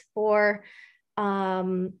sealants for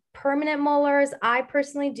permanent molars. I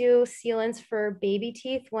personally do sealants for baby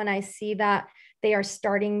teeth when I see that they are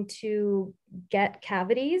starting to get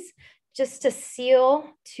cavities, just to seal,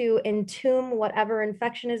 to entomb whatever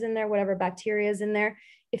infection is in there, whatever bacteria is in there.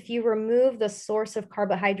 If you remove the source of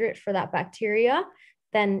carbohydrate for that bacteria,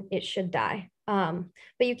 then it should die.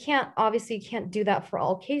 But you can't, obviously you can't do that for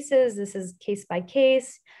all cases. This is case by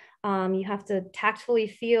case. You have to tactfully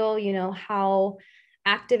feel, you know, how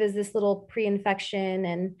active is this little pre-infection,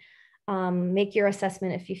 and make your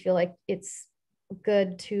assessment if you feel like it's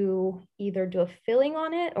good to either do a filling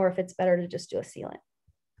on it or if it's better to just do a sealant.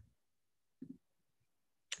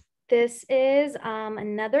 This is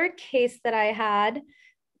another case that I had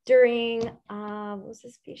during, what was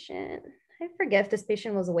this patient? I forget if this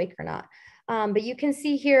patient was awake or not. But you can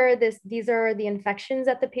see here, these are the infections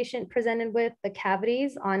that the patient presented with, the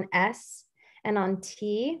cavities on S and on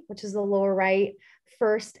T, which is the lower right,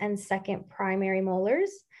 first and second primary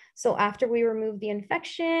molars. So after we removed the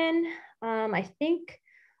infection, I think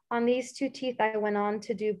on these two teeth, I went on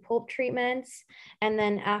to do pulp treatments. And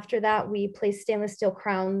then after that, we placed stainless steel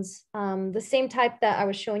crowns, the same type that I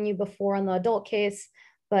was showing you before on the adult case,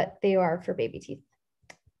 but they are for baby teeth.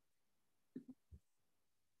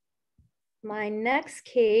 My next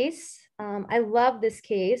case, I love this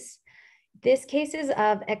case. This case is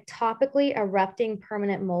of ectopically erupting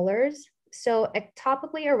permanent molars. So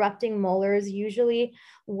ectopically erupting molars, usually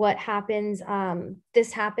what happens,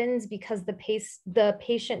 this happens because the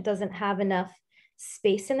patient doesn't have enough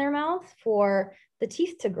space in their mouth for the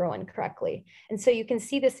teeth to grow in correctly. And so you can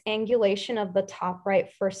see this angulation of the top right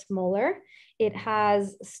first molar. It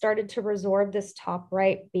has started to resorb this top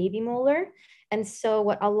right baby molar. And so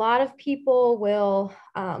what a lot of people will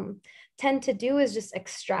tend to do is just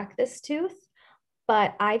extract this tooth.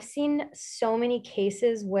 But I've seen so many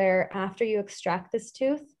cases where after you extract this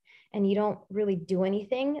tooth and you don't really do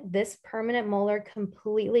anything, this permanent molar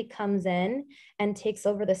completely comes in and takes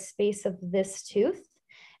over the space of this tooth.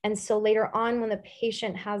 And so later on, when the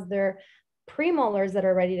patient has their premolars that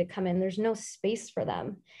are ready to come in, there's no space for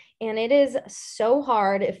them. And it is so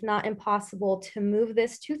hard, if not impossible, to move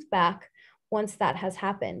this tooth back once that has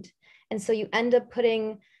happened. And so you end up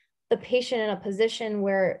putting the patient in a position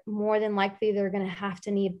where more than likely they're going to have to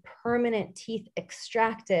need permanent teeth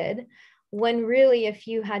extracted, when really if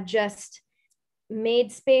you had just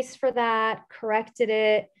made space for that, corrected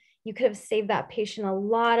it, you could have saved that patient a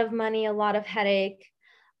lot of money, a lot of headache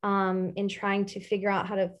in trying to figure out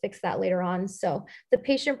how to fix that later on. So the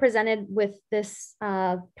patient presented with this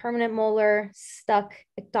permanent molar stuck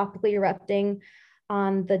ectopically erupting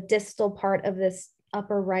on the distal part of this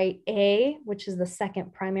upper right A, which is the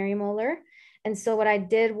second primary molar. And so what I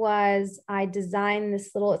did was I designed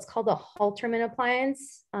this little, it's called a Halterman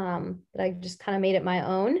appliance, that I just kind of made it my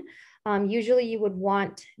own. Usually you would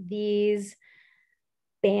want these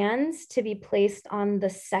bands to be placed on the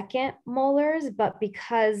second molars, but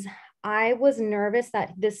because I was nervous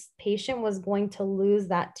that this patient was going to lose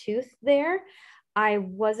that tooth there, I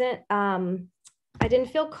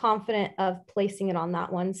didn't feel confident of placing it on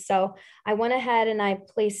that one. So I went ahead and I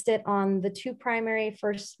placed it on the two primary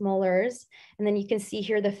first molars. And then you can see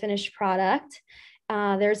here the finished product.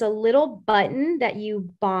 There's a little button that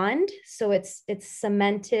you bond. So it's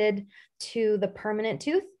cemented to the permanent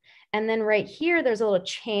tooth. And then right here, there's a little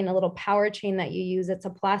chain, a little power chain that you use. It's a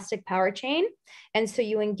plastic power chain. And so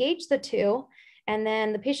you engage the two, and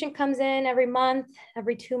then the patient comes in every month,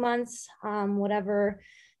 every 2 months, whatever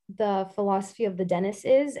the philosophy of the dentist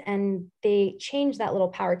is, and they change that little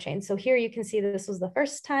power chain. So here you can see that this was the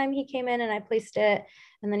first time he came in and I placed it,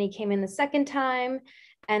 and then he came in the second time,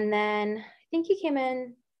 and then I think he came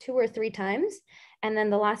in 2 or 3 times. And then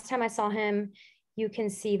the last time I saw him, you can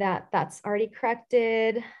see that that's already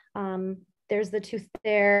corrected. There's the tooth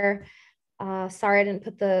there. Sorry, I didn't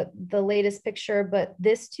put the latest picture, but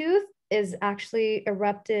this tooth is actually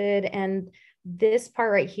erupted, and this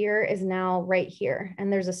part right here is now right here.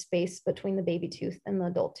 And there's a space between the baby tooth and the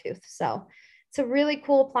adult tooth. So it's a really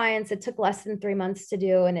cool appliance. It took less than 3 months to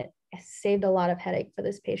do, and it saved a lot of headache for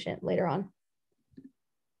this patient later on.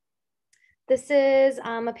 This is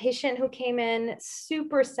a patient who came in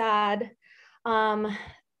super sad.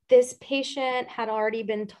 This patient had already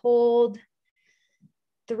been told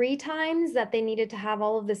 3 times that they needed to have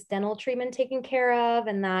all of this dental treatment taken care of,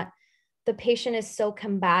 and that the patient is so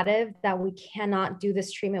combative that we cannot do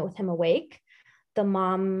this treatment with him awake. the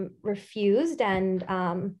mom refused, and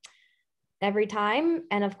every time.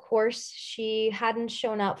 And of course, she hadn't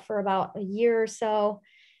shown up for about a year or so.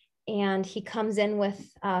 And he comes in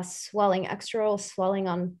with swelling, extraoral swelling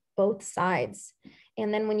on both sides.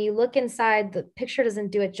 And then when you look inside, the picture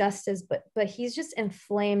doesn't do it justice, but he's just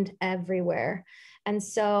inflamed everywhere. And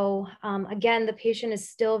so again, the patient is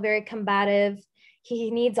still very combative.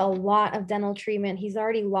 He needs a lot of dental treatment. He's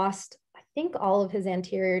already lost, I think, all of his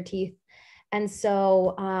anterior teeth. And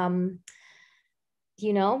so,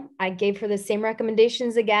 I gave her the same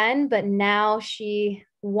recommendations again, but now she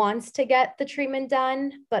wants to get the treatment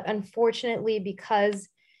done. But unfortunately, because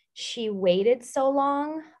she waited so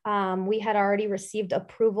long, we had already received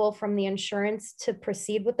approval from the insurance to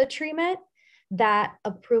proceed with the treatment. That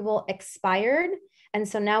approval expired. And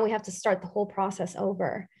so now we have to start the whole process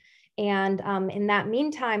over. And in that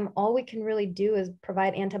meantime, all we can really do is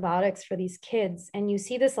provide antibiotics for these kids. And you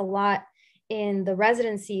see this a lot in the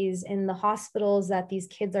residencies, in the hospitals that these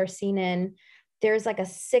kids are seen in. There's like a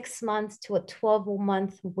 6 month to a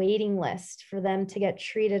 12-month waiting list for them to get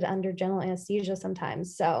treated under general anesthesia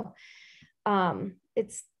sometimes. So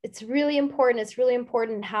it's really important. It's really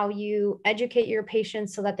important how you educate your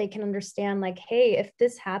patients so that they can understand, like, hey, if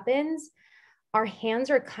this happens, our hands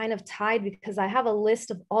are kind of tied, because I have a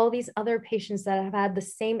list of all these other patients that have had the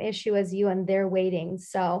same issue as you and they're waiting.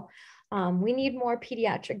 So we need more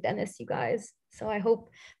pediatric dentists, you guys. So I hope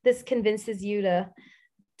this convinces you to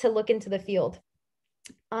look into the field.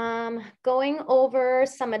 Going over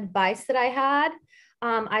some advice that I had.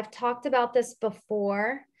 I've talked about this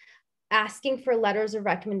before, asking for letters of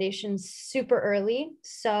recommendation super early.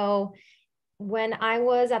 So when I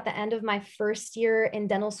was at the end of my first year in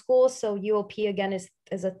dental school, so UOP again is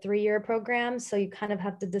a 3-year program. So you kind of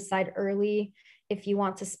have to decide early if you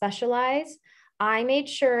want to specialize. I made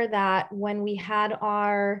sure that when we had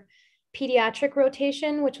our pediatric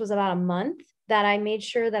rotation, which was about a month, that I made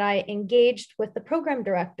sure that I engaged with the program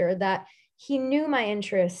director, that he knew my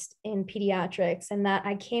interest in pediatrics, and that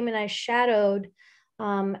I came and I shadowed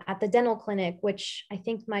at the dental clinic, which I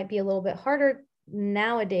think might be a little bit harder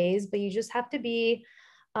nowadays, but you just have to be,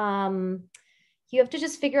 you have to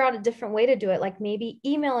just figure out a different way to do it. Like maybe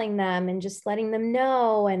emailing them and just letting them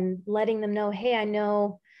know, hey, I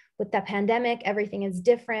know with the pandemic, everything is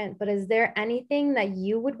different, but is there anything that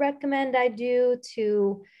you would recommend I do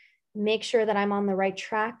to make sure that I'm on the right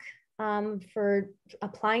track for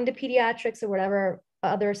applying to pediatrics or whatever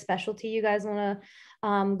other specialty you guys want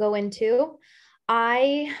to go into?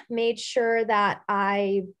 I made sure that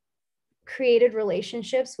I created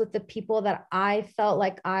relationships with the people that I felt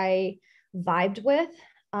like I vibed with,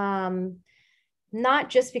 not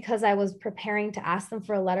just because I was preparing to ask them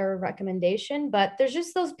for a letter of recommendation, but there's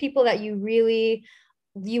just those people that you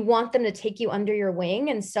want them to take you under your wing.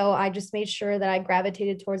 And so I just made sure that I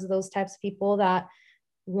gravitated towards those types of people that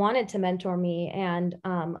wanted to mentor me and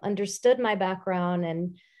understood my background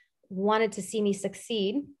and wanted to see me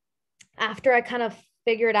succeed. After I kind of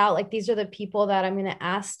figured out, like, these are the people that I'm going to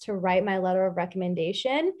ask to write my letter of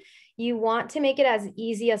recommendation, you want to make it as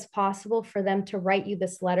easy as possible for them to write you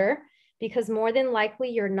this letter, because more than likely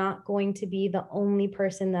you're not going to be the only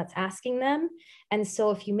person that's asking them. And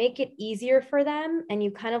so if you make it easier for them and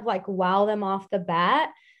you kind of like wow them off the bat,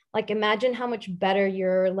 like imagine how much better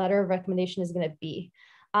your letter of recommendation is going to be.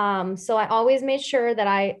 So I always made sure that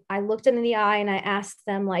I looked them in the eye and I asked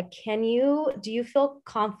them, like, do you feel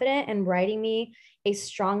confident in writing me a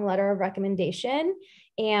strong letter of recommendation?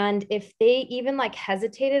 And if they even like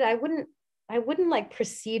hesitated, I wouldn't like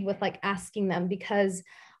proceed with like asking them, because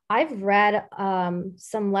I've read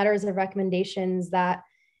some letters of recommendations that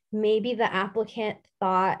maybe the applicant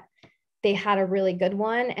thought they had a really good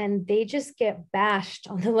one and they just get bashed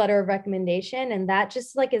on the letter of recommendation. And that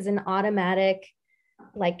just like is an automatic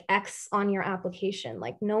like X on your application.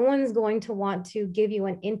 Like no one's going to want to give you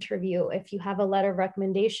an interview if you have a letter of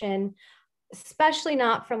recommendation, especially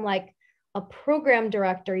not from like a program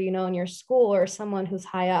director, in your school or someone who's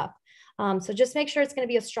high up. So just make sure it's going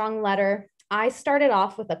to be a strong letter. I started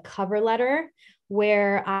off with a cover letter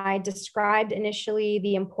where I described initially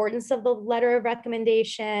the importance of the letter of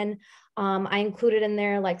recommendation. I included in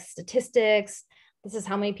there like statistics. This is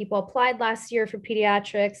how many people applied last year for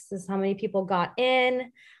pediatrics. This is how many people got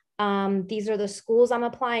in. These are the schools I'm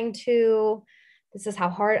applying to. This is how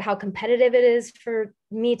competitive it is for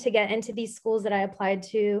me to get into these schools that I applied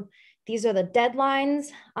to. These are the deadlines.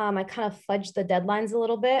 I kind of fudged the deadlines a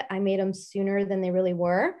little bit. I made them sooner than they really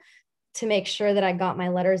were to make sure that I got my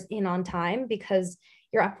letters in on time, because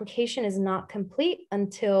your application is not complete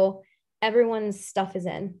until everyone's stuff is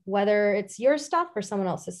in, whether it's your stuff or someone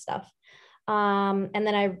else's stuff. And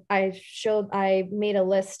then I made a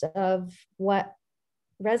list of what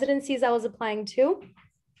residencies I was applying to.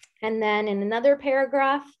 And then in another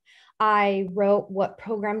paragraph, I wrote what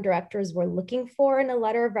program directors were looking for in a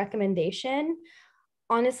letter of recommendation.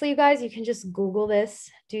 Honestly, you guys, you can just Google this,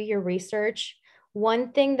 do your research.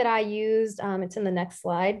 One thing that I used, it's in the next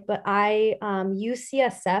slide, but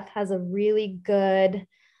UCSF has a really good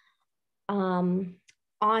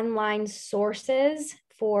online sources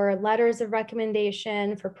for letters of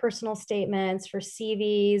recommendation, for personal statements, for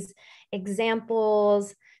CVs,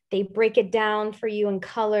 examples. They break it down for you in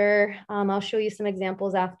color. I'll show you some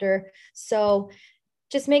examples after. So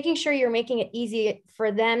just making sure you're making it easy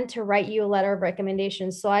for them to write you a letter of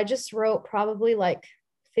recommendation. So I just wrote probably like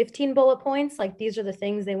 15 bullet points. Like these are the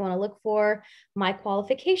things they want to look for. My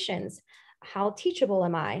qualifications. How teachable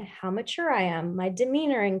am I? How mature I am? My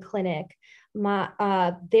demeanor in clinic.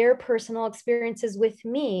 Their personal experiences with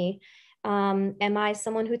me. Am I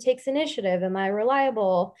someone who takes initiative? Am I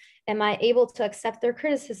reliable? Am I able to accept their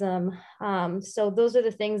criticism? So those are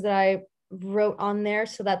the things that I wrote on there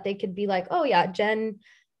so that they could be like, oh yeah, Jen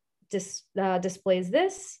displays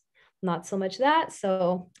this, not so much that.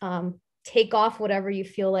 So take off whatever you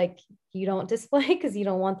feel like you don't display because you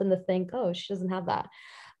don't want them to think, oh, she doesn't have that.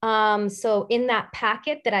 So in that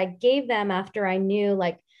packet that I gave them after I knew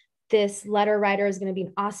like this letter writer is going to be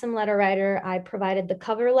an awesome letter writer, I provided the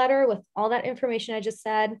cover letter with all that information I just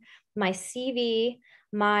said, my CV,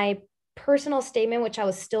 my personal statement, which I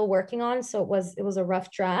was still working on. So it was a rough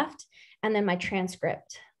draft, and then my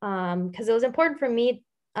transcript. Because it was important for me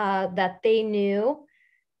that they knew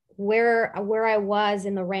where I was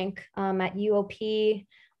in the rank at UOP.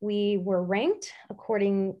 We were ranked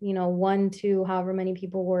according, 1 to however many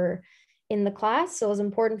people were in the class. So it was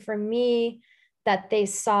important for me that they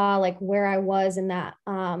saw like where I was in that,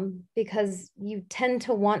 because you tend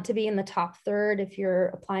to want to be in the top third if you're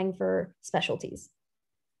applying for specialties.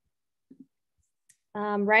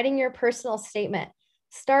 Writing your personal statement.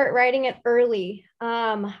 Start writing it early.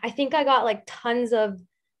 I think I got like tons of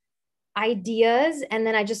ideas and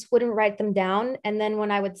then I just wouldn't write them down. And then when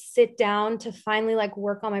I would sit down to finally like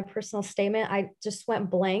work on my personal statement, I just went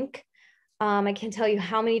blank. I can't tell you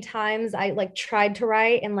how many times I like tried to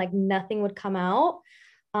write and like nothing would come out.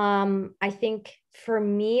 I think for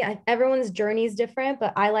me, everyone's journey is different,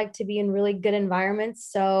 but I like to be in really good environments.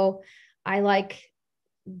 So I like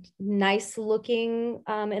nice looking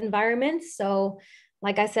environments. So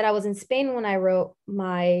like I said, I was in Spain when I wrote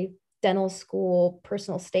my dental school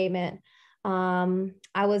personal statement.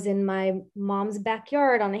 I was in my mom's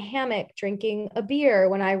backyard on a hammock drinking a beer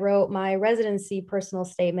when I wrote my residency personal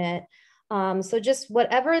statement. So just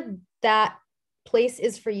whatever that place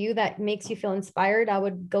is for you that makes you feel inspired, I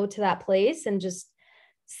would go to that place and just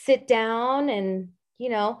sit down and,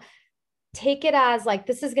 take it as like,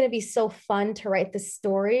 this is going to be so fun to write this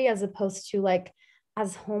story as opposed to like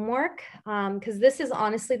as homework. Because this is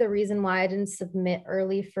honestly the reason why I didn't submit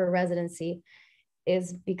early for residency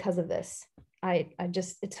is because of this.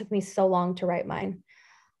 It took me so long to write mine.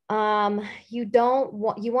 You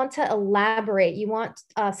want to elaborate, you want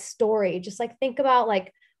a story. Just like think about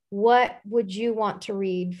like, what would you want to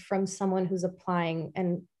read from someone who's applying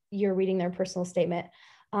and you're reading their personal statement?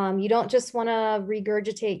 You don't just want to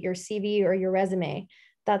regurgitate your CV or your resume.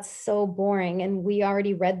 That's so boring. And we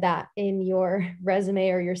already read that in your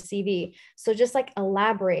resume or your CV. So just like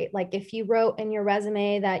elaborate, like if you wrote in your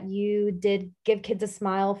resume that you did give kids a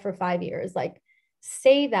smile for 5 years, like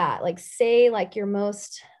say that, like say like your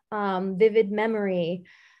most vivid memory.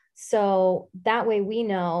 So that way we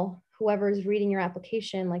know whoever's reading your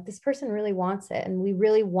application, like this person really wants it. And we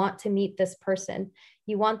really want to meet this person.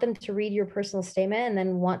 You want them to read your personal statement and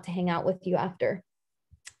then want to hang out with you after.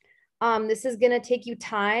 This is going to take you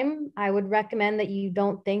time. I would recommend that you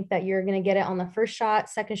don't think that you're going to get it on the first shot,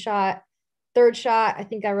 second shot, third shot. I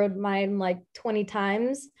think I wrote mine like 20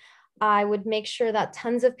 times. I would make sure that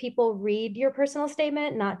tons of people read your personal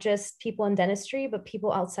statement, not just people in dentistry, but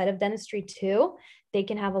people outside of dentistry too. They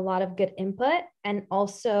can have a lot of good input. And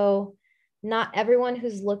also, not everyone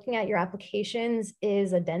who's looking at your applications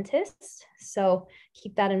is a dentist. So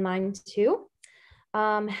keep that in mind too.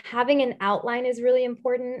 Having an outline is really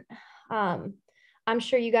important. I'm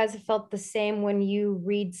sure you guys have felt the same when you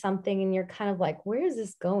read something and you're kind of like, where is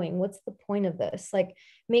this going? What's the point of this? Like,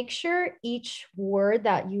 make sure each word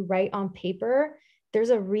that you write on paper, there's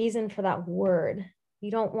a reason for that word. You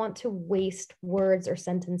don't want to waste words or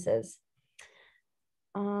sentences.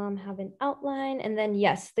 Have an outline. And then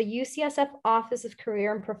yes, the UCSF Office of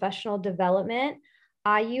Career and Professional Development,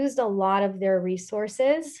 I used a lot of their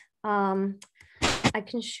resources. I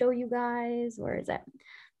can show you guys, where is it?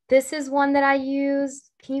 This is one that I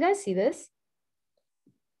use. Can you guys see this?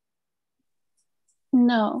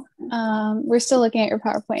 No, we're still looking at your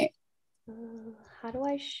PowerPoint. How do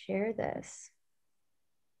I share this?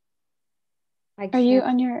 Are you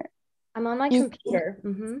on your? I'm on my computer.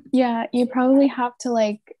 Mm-hmm. Yeah, you probably have to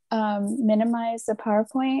like minimize the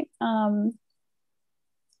PowerPoint.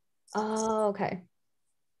 Oh, okay.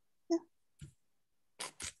 Yeah.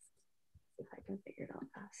 If I can figure it out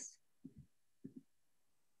fast.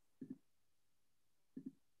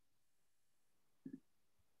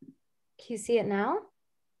 Can you see it now?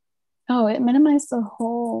 Oh, it minimized the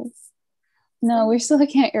whole. No, we're still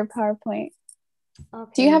looking at your PowerPoint.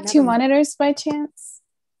 Okay, do you have two monitors by chance?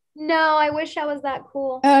 No, I wish I was that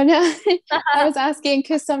cool. Oh, no. I was asking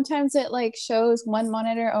because sometimes it like shows one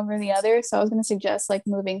monitor over the other. So I was going to suggest like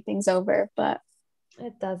moving things over, but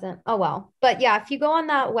it doesn't. Oh, well. But yeah, if you go on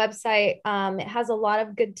that website, it has a lot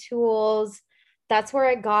of good tools. That's where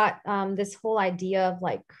I got this whole idea of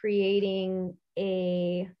like creating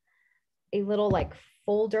a little like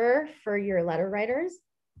folder for your letter writers.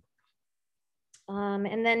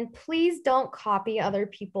 And then please don't copy other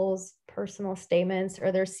people's personal statements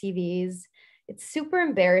or their CVs. It's super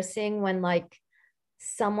embarrassing when like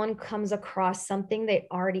someone comes across something they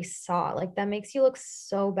already saw. Like that makes you look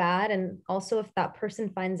so bad. And also if that person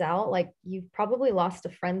finds out, like you've probably lost a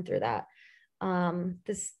friend through that.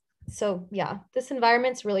 So yeah, this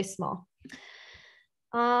environment's really small.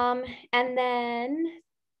 And then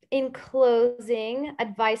in closing,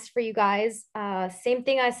 advice for you guys, same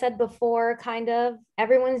thing I said before, kind of,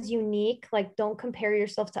 everyone's unique. Like, don't compare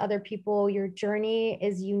yourself to other people. Your journey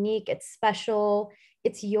is unique. It's special.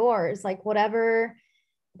 It's yours. Like whatever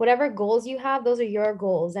goals you have, those are your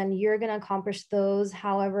goals and you're going to accomplish those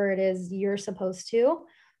however it is you're supposed to.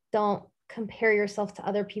 Don't compare yourself to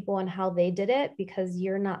other people and how they did it because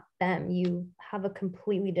you're not them. You have a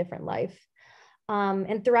completely different life.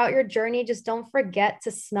 And throughout your journey, just don't forget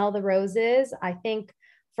to smell the roses. I think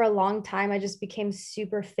for a long time, I just became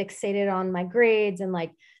super fixated on my grades and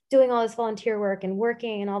like doing all this volunteer work and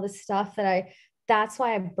working and all this stuff that's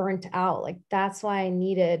why I burnt out. Like, that's why I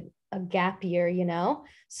needed a gap year, you know?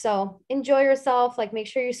 So enjoy yourself, like make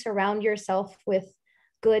sure you surround yourself with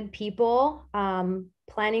good people.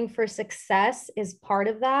 Planning for success is part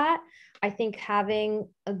of that. I think having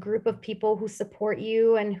a group of people who support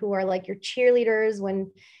you and who are like your cheerleaders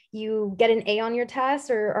when you get an A on your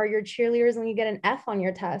test or are your cheerleaders when you get an F on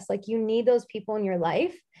your test, like you need those people in your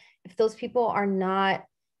life. If those people are not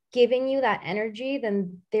giving you that energy,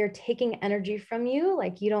 then they're taking energy from you.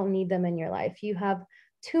 Like you don't need them in your life. You have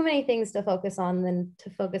too many things to focus on than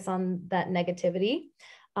to focus on that negativity.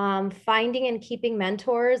 Finding and keeping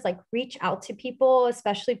mentors, like reach out to people,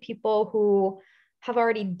 especially people who have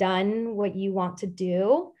already done what you want to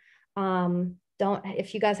do.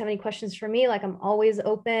 If you guys have any questions for me, like I'm always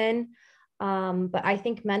open. But I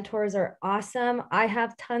think mentors are awesome. I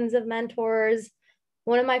have tons of mentors.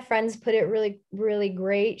 One of my friends put it really, really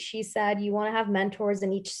great. She said, you want to have mentors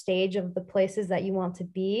in each stage of the places that you want to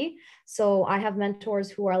be. So I have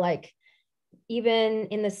mentors who are like, even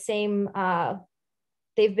in the same,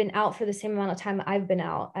 they've been out for the same amount of time I've been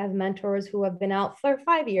out. I have mentors who have been out for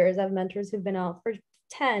 5 years. I have mentors who've been out for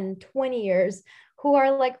 10, 20 years who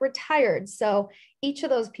are like retired. So each of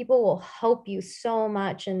those people will help you so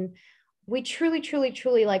much. And we truly, truly,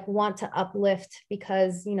 truly like want to uplift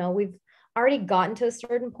because, you know, we've already gotten to a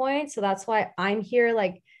certain point. So that's why I'm here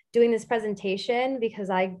like doing this presentation because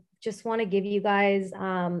I just want to give you guys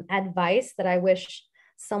advice that I wish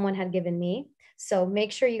someone had given me. So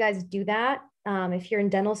make sure you guys do that. If you're in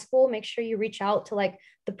dental school, make sure you reach out to like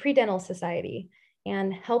the pre-dental society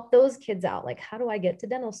and help those kids out. Like, how do I get to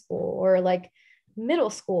dental school or like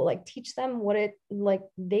middle school? Like teach them what it like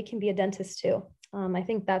they can be a dentist too. I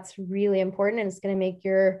think that's really important and it's going to make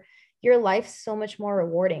your life so much more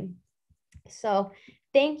rewarding. So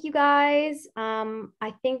thank you guys.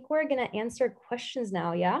 I think we're going to answer questions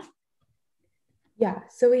now. Yeah. Yeah.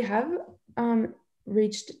 So we have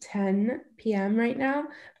reached 10 p.m. right now,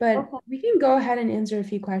 but okay, we can go ahead and answer a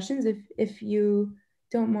few questions if you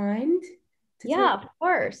don't mind. Yeah, of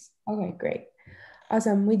course. Okay, great.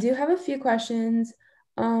 Awesome. We do have a few questions.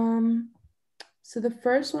 So the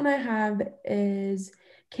first one I have is,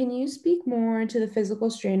 can you speak more to the physical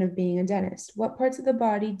strain of being a dentist? What parts of the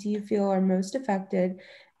body do you feel are most affected,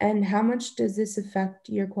 and how much does this affect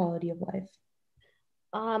your quality of life?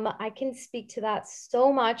 I can speak to that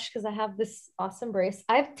so much because I have this awesome brace.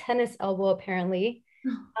 I have tennis elbow apparently,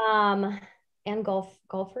 and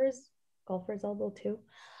golfer's elbow too.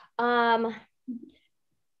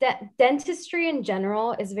 Dentistry in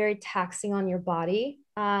general is very taxing on your body.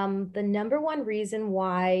 The number one reason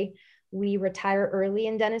why we retire early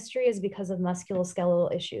in dentistry is because of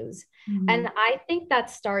musculoskeletal issues. Mhm. And I think that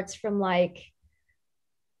starts from like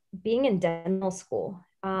being in dental school.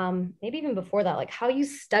 Maybe even before that, like how you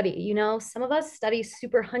study, you know, some of us study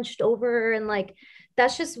super hunched over, and like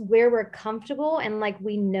that's just where we're comfortable. And like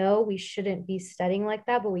we know we shouldn't be studying like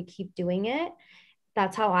that, but we keep doing it.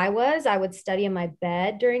 That's how I was. I would study in my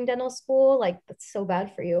bed during dental school. Like that's so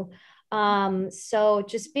bad for you. So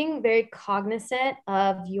just being very cognizant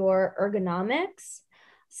of your ergonomics,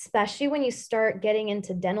 especially when you start getting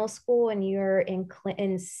into dental school and you're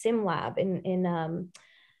in sim lab in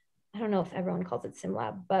I don't know if everyone calls it sim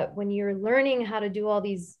lab, but when you're learning how to do all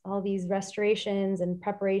these restorations and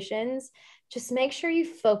preparations, just make sure you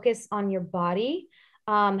focus on your body,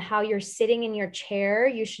 how you're sitting in your chair.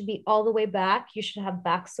 You should be all the way back. You should have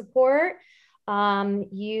back support.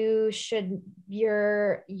 You should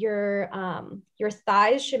your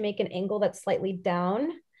thighs should make an angle that's slightly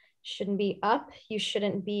down, shouldn't be up. You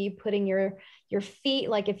shouldn't be putting your feet,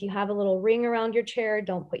 like if you have a little ring around your chair,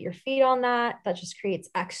 don't put your feet on that. That just creates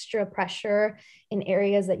extra pressure in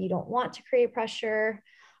areas that you don't want to create pressure.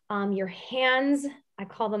 Your hands, I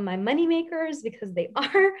call them my money makers because they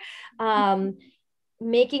are.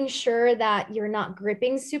 Making sure that you're not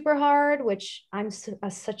gripping super hard, which I'm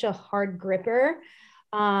such a hard gripper.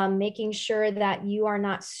 Making sure that you are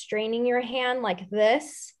not straining your hand like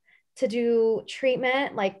this to do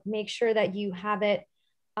treatment. Like make sure that you have it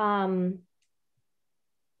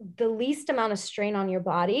the least amount of strain on your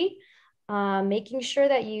body. Making sure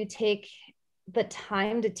that you take the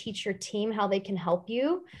time to teach your team how they can help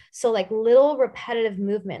you. So like little repetitive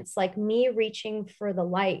movements, like me reaching for the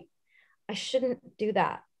light. I shouldn't do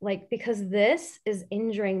that, like, because this is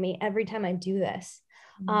injuring me every time I do this.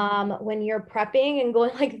 When you're prepping and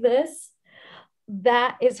going like this,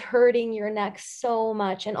 that is hurting your neck so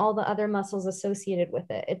much and all the other muscles associated with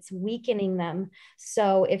it. It's weakening them.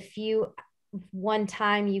 So if you, one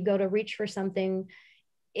time you go to reach for something,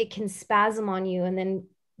 it can spasm on you and then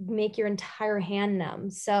make your entire hand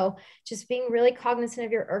numb. So just being really cognizant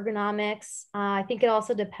of your ergonomics. I think it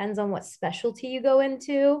also depends on what specialty you go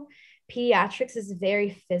into. Pediatrics is very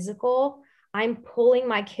physical. I'm pulling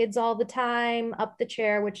my kids all the time up the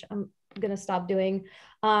chair, which I'm going to stop doing.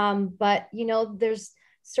 But you know, there's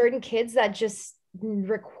certain kids that just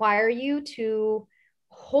require you to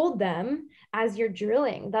hold them as you're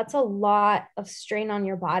drilling. That's a lot of strain on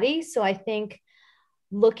your body. So I think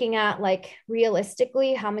looking at like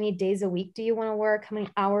realistically, how many days a week do you want to work? How many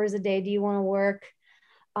hours a day do you want to work?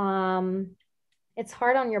 It's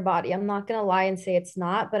hard on your body. I'm not going to lie and say it's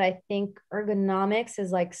not, but I think ergonomics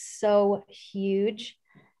is like so huge,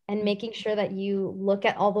 and making sure that you look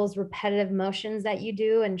at all those repetitive motions that you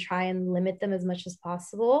do and try and limit them as much as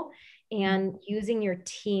possible. And using your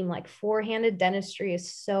team, like four-handed dentistry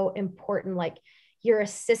is so important. Like your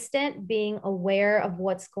assistant being aware of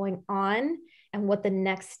what's going on and what the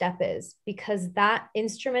next step is, because that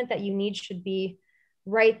instrument that you need should be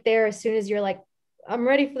right there as soon as you're like, I'm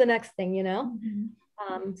ready for the next thing, you know?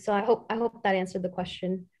 Mm-hmm. So I hope that answered the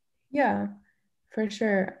question. Yeah, for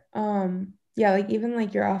sure. Yeah, like even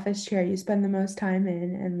like your office chair you spend the most time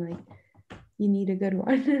in, and like you need a good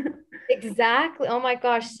one. Exactly. Oh my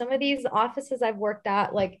gosh, some of these offices I've worked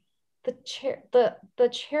at, like the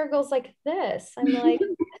chair goes like this. I'm like,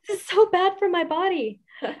 this is so bad for my body.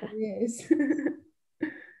 It is.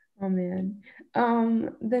 Oh man.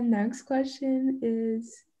 The next question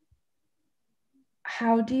is,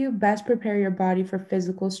 how do you best prepare your body for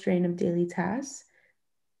physical strain of daily tasks?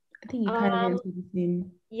 I think you kind of answered the same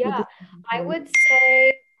with Yeah, the I would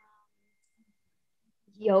say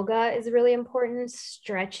yoga is really important.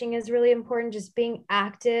 Stretching is really important. Just being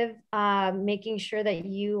active, making sure that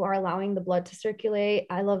you are allowing the blood to circulate.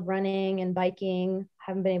 I love running and biking.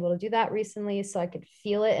 Haven't been able to do that recently, so I could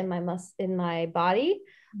feel it in my body.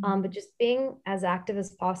 But just being as active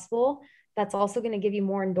as possible. That's also going to give you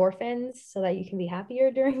more endorphins so that you can be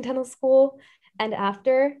happier during dental school and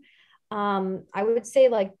after. I would say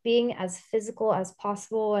like being as physical as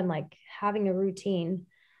possible and like having a routine.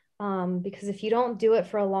 Because if you don't do it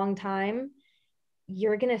for a long time,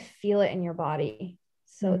 you're going to feel it in your body.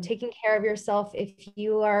 So taking care of yourself, if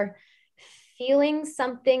you are feeling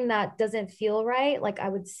something that doesn't feel right, like I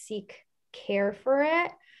would seek care for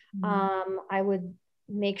it. I would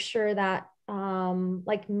make sure that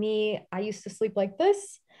like me, I used to sleep like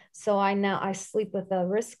this. So I sleep with a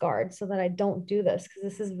wrist guard so that I don't do this, because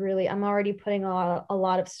this is really, I'm already putting a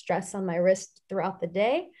lot of stress on my wrist throughout the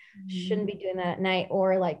day. Shouldn't be doing that at night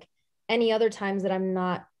or like any other times that I'm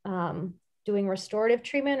not doing restorative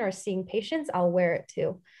treatment or seeing patients, I'll wear it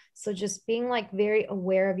too. So just being like very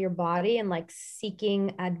aware of your body and like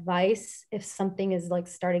seeking advice if something is like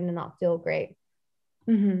starting to not feel great.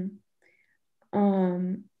 Mm-hmm.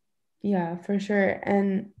 Yeah, for sure.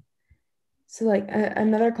 And so like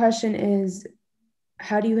another question is,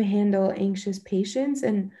 how do you handle anxious patients?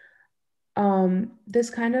 And this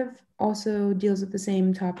kind of also deals with the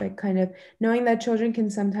same topic, kind of knowing that children can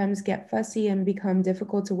sometimes get fussy and become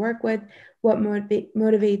difficult to work with. What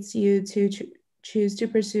motivates you to choose to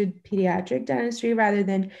pursue pediatric dentistry rather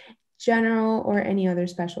than general or any other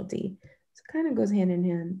specialty? So it kind of goes hand in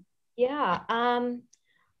hand. Yeah.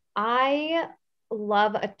 I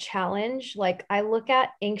love a challenge. Like I look at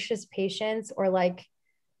anxious patients or like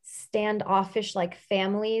standoffish like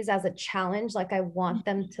families as a challenge. Like I want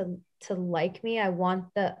them to like me. I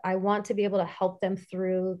want to be able to help them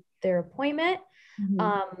through their appointment.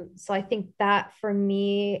 So I think that for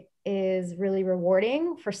me is really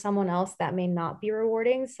rewarding. For someone else that may not be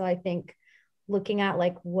rewarding. So I think looking at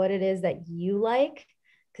like what it is that you like,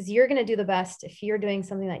 because you're going to do the best if you're doing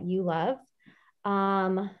something that you love.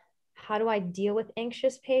 How do I deal with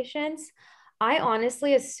anxious patients? I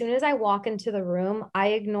honestly, as soon as I walk into the room, I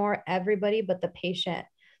ignore everybody but the patient.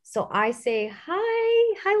 So I say,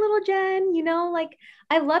 hi, little Jen, like,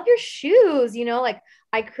 I love your shoes, like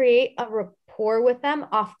I create a rapport with them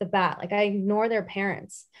off the bat. Like I ignore their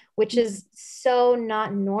parents, which is so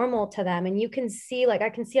not normal to them. And you can see, like, I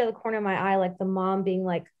can see out of the corner of my eye, like the mom being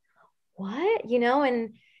like, what,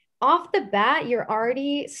 and off the bat, you're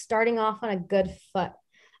already starting off on a good foot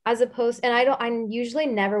as opposed, and I usually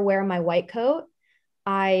never wear my white coat.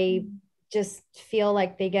 I just feel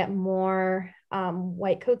like they get more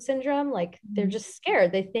white coat syndrome. Like they're just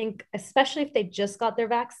scared. They think, especially if they just got their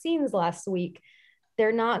vaccines last week,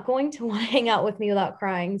 they're not going to want to hang out with me without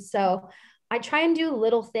crying. So I try and do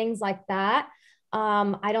little things like that.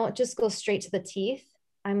 I don't just go straight to the teeth.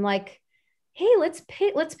 I'm like, hey, let's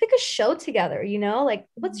pick a show together, like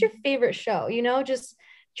what's your favorite show, just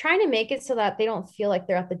trying to make it so that they don't feel like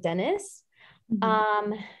they're at the dentist.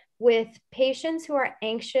 With patients who are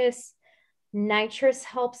anxious, nitrous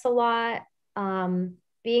helps a lot.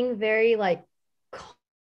 Being very like,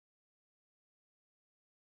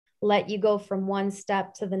 let you go from one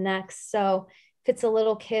step to the next. So if it's a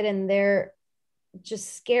little kid and they're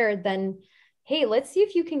just scared, then, hey, let's see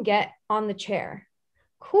if you can get on the chair.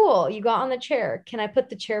 Cool, you got on the chair. Can I put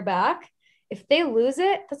the chair back? If they lose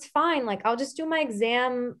it, that's fine. Like I'll just do my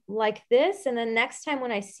exam like this. And then next time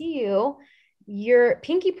when I see you, your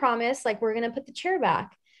pinky promise, like we're going to put the chair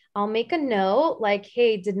back. I'll make a note like,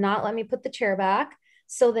 hey, did not let me put the chair back.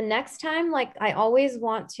 So the next time, like I always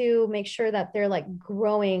want to make sure that they're like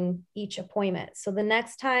growing each appointment. So the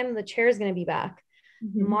next time the chair is going to be back,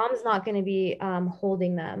 mom's not going to be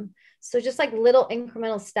holding them. So just like little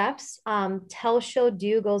incremental steps, tell, show,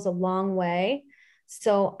 do goes a long way.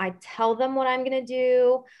 So I tell them what I'm going to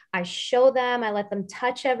do. I show them, I let them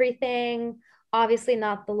touch everything. Obviously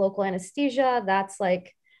not the local anesthesia. That's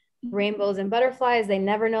like rainbows and butterflies. They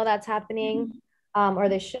never know that's happening, or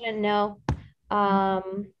they shouldn't know.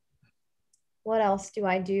 What else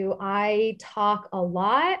do? I talk a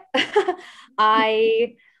lot.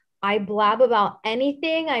 I blab about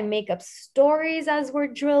anything. I make up stories as we're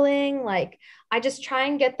drilling. Like I just try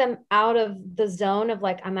and get them out of the zone of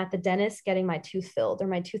like, I'm at the dentist getting my tooth filled or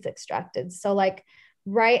my tooth extracted. So like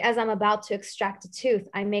right as I'm about to extract a tooth,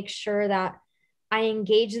 I make sure that I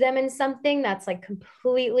engage them in something that's like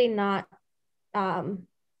completely not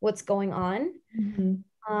what's going on.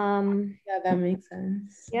 Yeah, that makes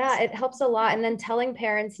sense. Yeah, it helps a lot. And then telling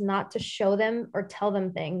parents not to show them or tell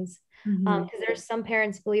them things. Because there's some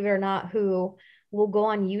parents, believe it or not, who will go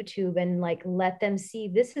on YouTube and like let them see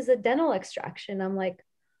this is a dental extraction. I'm like,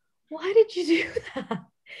 why did you do that?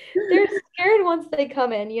 They're scared once they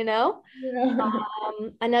come in, Yeah.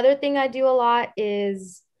 Another thing I do a lot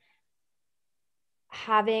is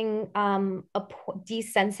having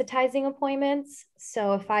desensitizing appointments.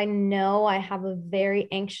 So if I know I have a very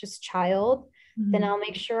anxious child, then I'll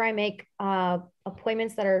make sure I make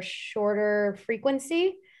appointments that are shorter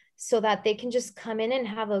frequency so that they can just come in and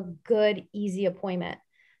have a good, easy appointment.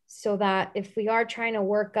 So that if we are trying to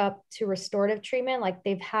work up to restorative treatment, like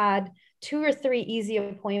they've had 2 or 3 easy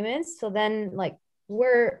appointments. So then like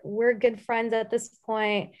we're good friends at this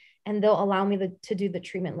point, and they'll allow me to do the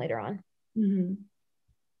treatment later on.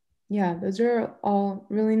 Yeah, those are all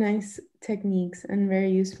really nice techniques and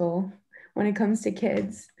very useful when it comes to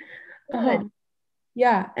kids.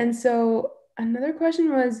 Yeah, and so another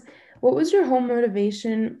question was, what was your whole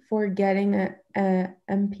motivation for getting a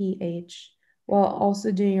MPH? while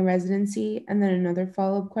also doing a residency? And then another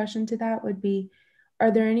follow-up question to that would be, are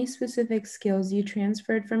there any specific skills you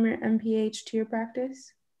transferred from your MPH to your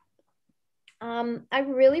practice? I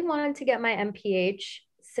really wanted to get my MPH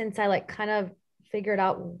since I like kind of figured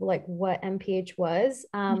out like what MPH was.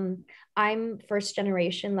 I'm first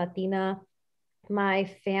generation Latina. My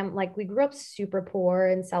like we grew up super poor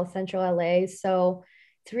in South Central LA. So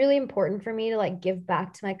it's really important for me to like give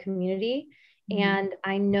back to my community. And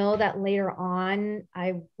I know that later on,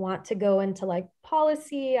 I want to go into like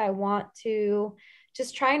policy. I want to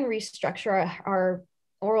just try and restructure our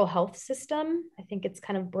oral health system. I think it's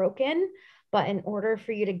kind of broken, but in order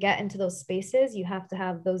for you to get into those spaces, you have to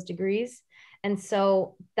have those degrees. And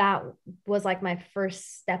so that was like my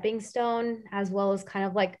first stepping stone, as well as kind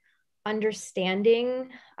of like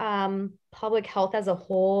understanding public health as a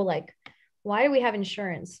whole. Like, why do we have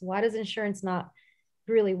insurance? Why does insurance not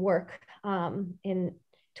really work in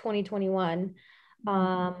 2021?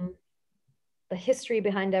 The history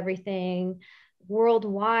behind everything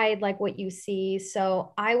worldwide, like what you see.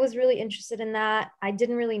 So I was really interested in that. I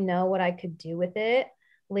didn't really know what I could do with it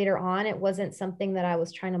later on. It wasn't something that I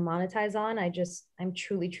was trying to monetize on. I'm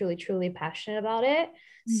truly, truly, truly passionate about it.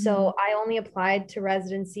 So I only applied to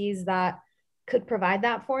residencies that could provide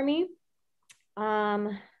that for me.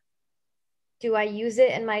 Do I use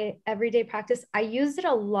it in my everyday practice? I used it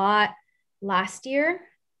a lot last year.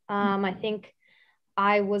 I think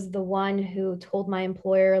I was the one who told my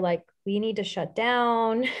employer, like, we need to shut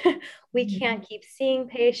down. We can't keep seeing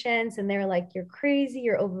patients. And they're like, you're crazy,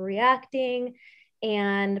 you're overreacting.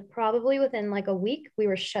 And probably within like a week,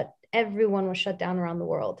 everyone was shut down around the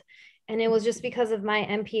world. And it was just because of my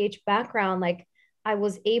MPH background. Like, I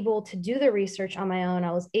was able to do the research on my own.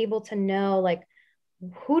 I was able to know, like,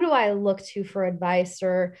 who do I look to for advice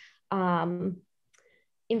or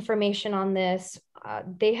information on this?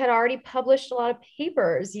 They had already published a lot of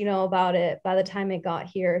papers, about it by the time it got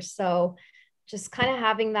here. So just kind of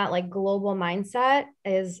having that like global mindset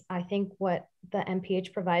is, I think, what the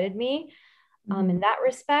MPH provided me. In that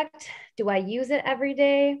respect. Do I use it every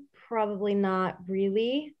day? Probably not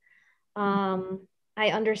really. I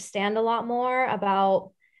understand a lot more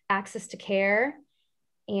about access to care,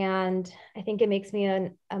 and I think it makes me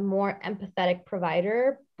a more empathetic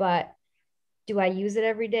provider, but do I use it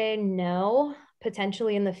every day? No.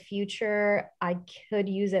 Potentially in the future, I could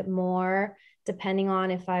use it more depending on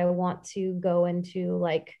if I want to go into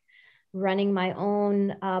like running my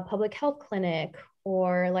own public health clinic,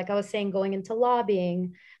 or like I was saying, going into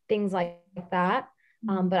lobbying, things like that.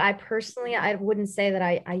 But I personally, I wouldn't say that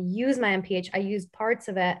I use my MPH. I use parts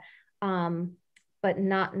of it, but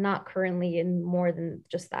not currently in more than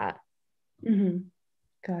just that.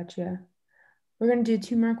 Gotcha. We're going to do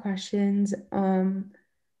 2 more questions. It's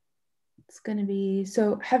going to be,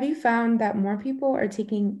 so have you found that more people are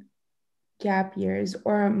taking gap years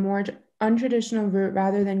or a more untraditional route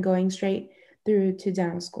rather than going straight through to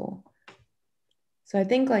dental school? So I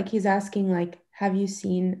think like he's asking, like, have you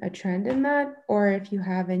seen a trend in that, or if you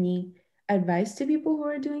have any advice to people who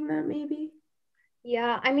are doing that maybe?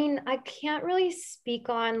 Yeah, I mean, I can't really speak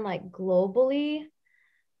on like globally.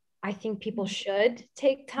 I think people should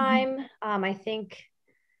take time. I think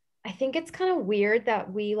it's kind of weird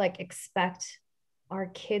that we like expect our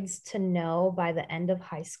kids to know by the end of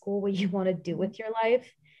high school what you want to do with your life.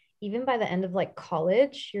 Even by the end of like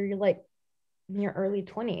college, you're like in your early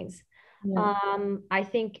 20s. Yeah. I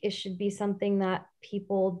think it should be something that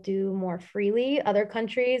people do more freely. Other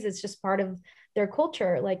countries, it's just part of their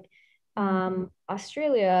culture. Like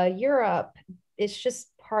Australia, Europe, it's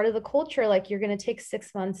just part of the culture. Like, you're going to take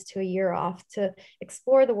 6 months to a year off to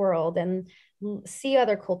explore the world and see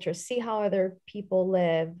other cultures, see how other people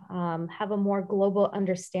live, have a more global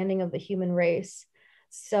understanding of the human race.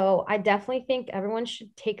 So I definitely think everyone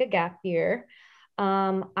should take a gap year.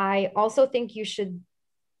 I also think you should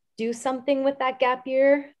do something with that gap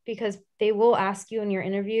year, because they will ask you in your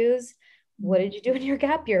interviews, what did you do in your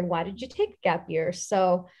gap year? Why did you take a gap year?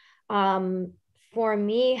 So for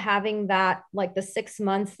me, having that, like the 6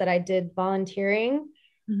 months that I did volunteering,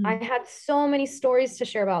 I had so many stories to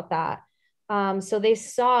share about that. So they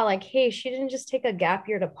saw like, hey, she didn't just take a gap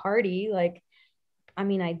year to party. Like, I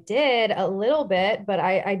mean, I did a little bit, but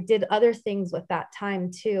I did other things with that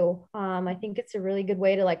time too. I think it's a really good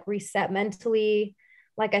way to like reset mentally.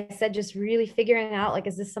 Like I said, just really figuring out, like,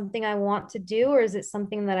 is this something I want to do, or is it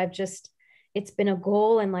something that it's been a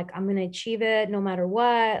goal and like, I'm going to achieve it no matter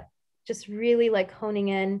what. Just really like honing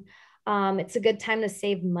in. It's a good time to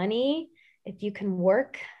save money if you can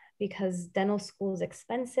work, because dental school is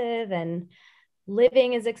expensive and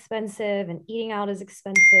living is expensive and eating out is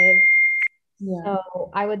expensive. Yeah.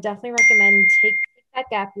 So I would definitely recommend take that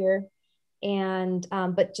gap year and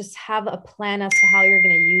but just have a plan as to how you're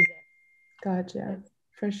going to use it. Gotcha.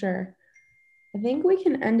 For sure. I think we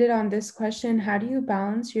can end it on this question. How do you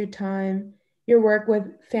balance your time, your work with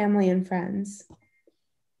family and friends?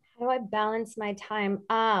 How do I balance my time?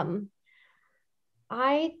 I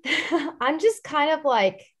I'm just kind of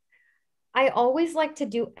like, I always like to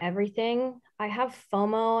do everything. I have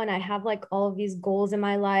FOMO and I have like all of these goals in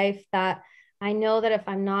my life that I know that if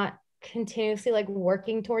I'm not continuously like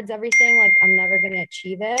working towards everything, like I'm never going to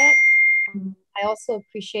achieve it. I also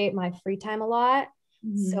appreciate my free time a lot.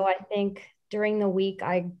 Mm-hmm. So I think during the week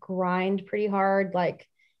I grind pretty hard, like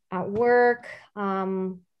at work,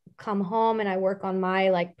 come home and I work on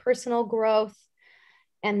my like personal growth.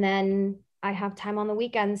 And then I have time on the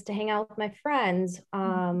weekends to hang out with my friends,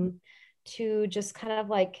 to just kind of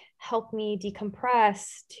like help me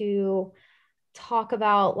decompress, to talk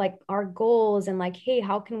about like our goals and like, hey,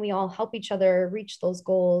 how can we all help each other reach those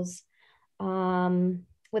goals?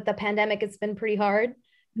 With the pandemic, it's been pretty hard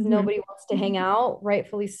because nobody wants to hang out,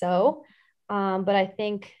 rightfully so. But I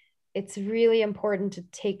think it's really important to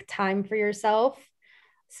take time for yourself,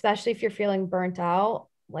 especially if you're feeling burnt out.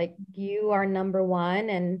 Like you are number one.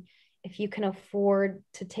 And if you can afford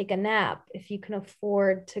to take a nap, if you can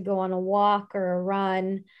afford to go on a walk or a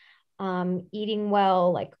run, eating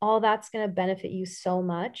well, like all that's going to benefit you so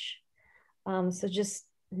much. So just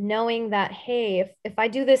knowing that, hey, if I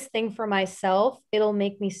do this thing for myself, it'll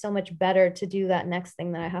make me so much better to do that next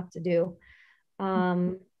thing that I have to do.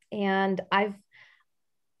 And I'm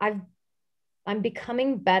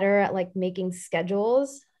becoming better at like making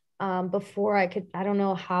schedules. Before I don't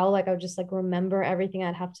know how, like I would just like remember everything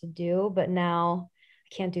I'd have to do, but now I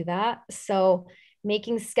can't do that. So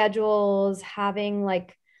making schedules, having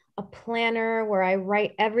like a planner where I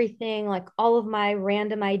write everything, like all of my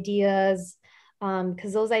random ideas,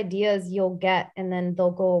 because those ideas you'll get and then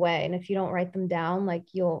they'll go away. And if you don't write them down, like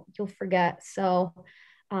you'll forget. So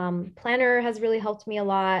planner has really helped me a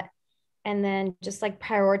lot. And then just like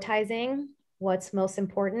prioritizing what's most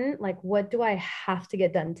important, like what do I have to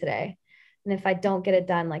get done today? And if I don't get it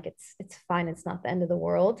done, like it's fine, it's not the end of the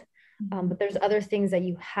world. But there's other things that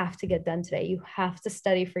you have to get done today. You have to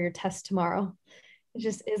study for your test tomorrow. It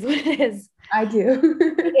just is what it is. I do.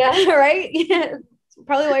 Yeah, right. Yeah,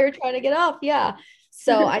 probably why you're trying to get off. Yeah.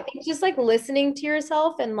 So I think just like listening to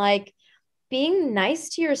yourself and like being nice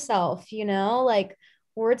to yourself, like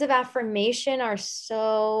words of affirmation are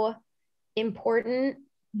so important.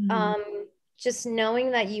 Just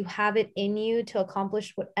knowing that you have it in you to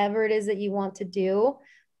accomplish whatever it is that you want to do,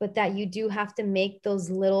 but that you do have to make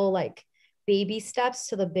those little like baby steps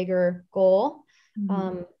to the bigger goal,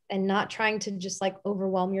 and not trying to just like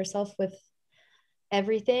overwhelm yourself with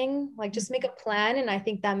everything. Like just make a plan, and I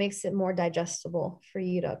think that makes it more digestible for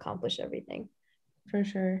you to accomplish everything. For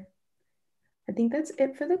sure. I think that's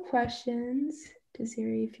it for the questions.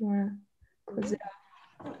 Desiree, if you want to close it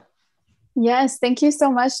up. Yes, thank you so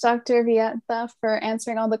much, Dr. Villalta, for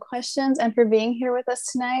answering all the questions and for being here with us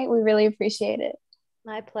tonight. We really appreciate it.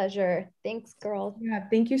 My pleasure. Thanks, girls. Yeah,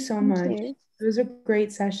 thank you so much. It was a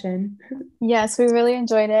great session. Yes, we really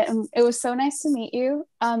enjoyed it. And it was so nice to meet you.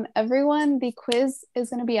 Everyone, the quiz is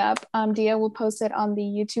going to be up. Dia will post it on the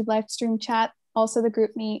YouTube live stream chat, also the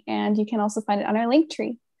group meet, and you can also find it on our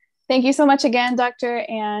Linktree. Thank you so much again, Doctor,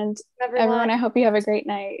 and everyone, I hope you have a great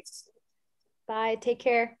night. Bye. Take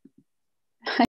care.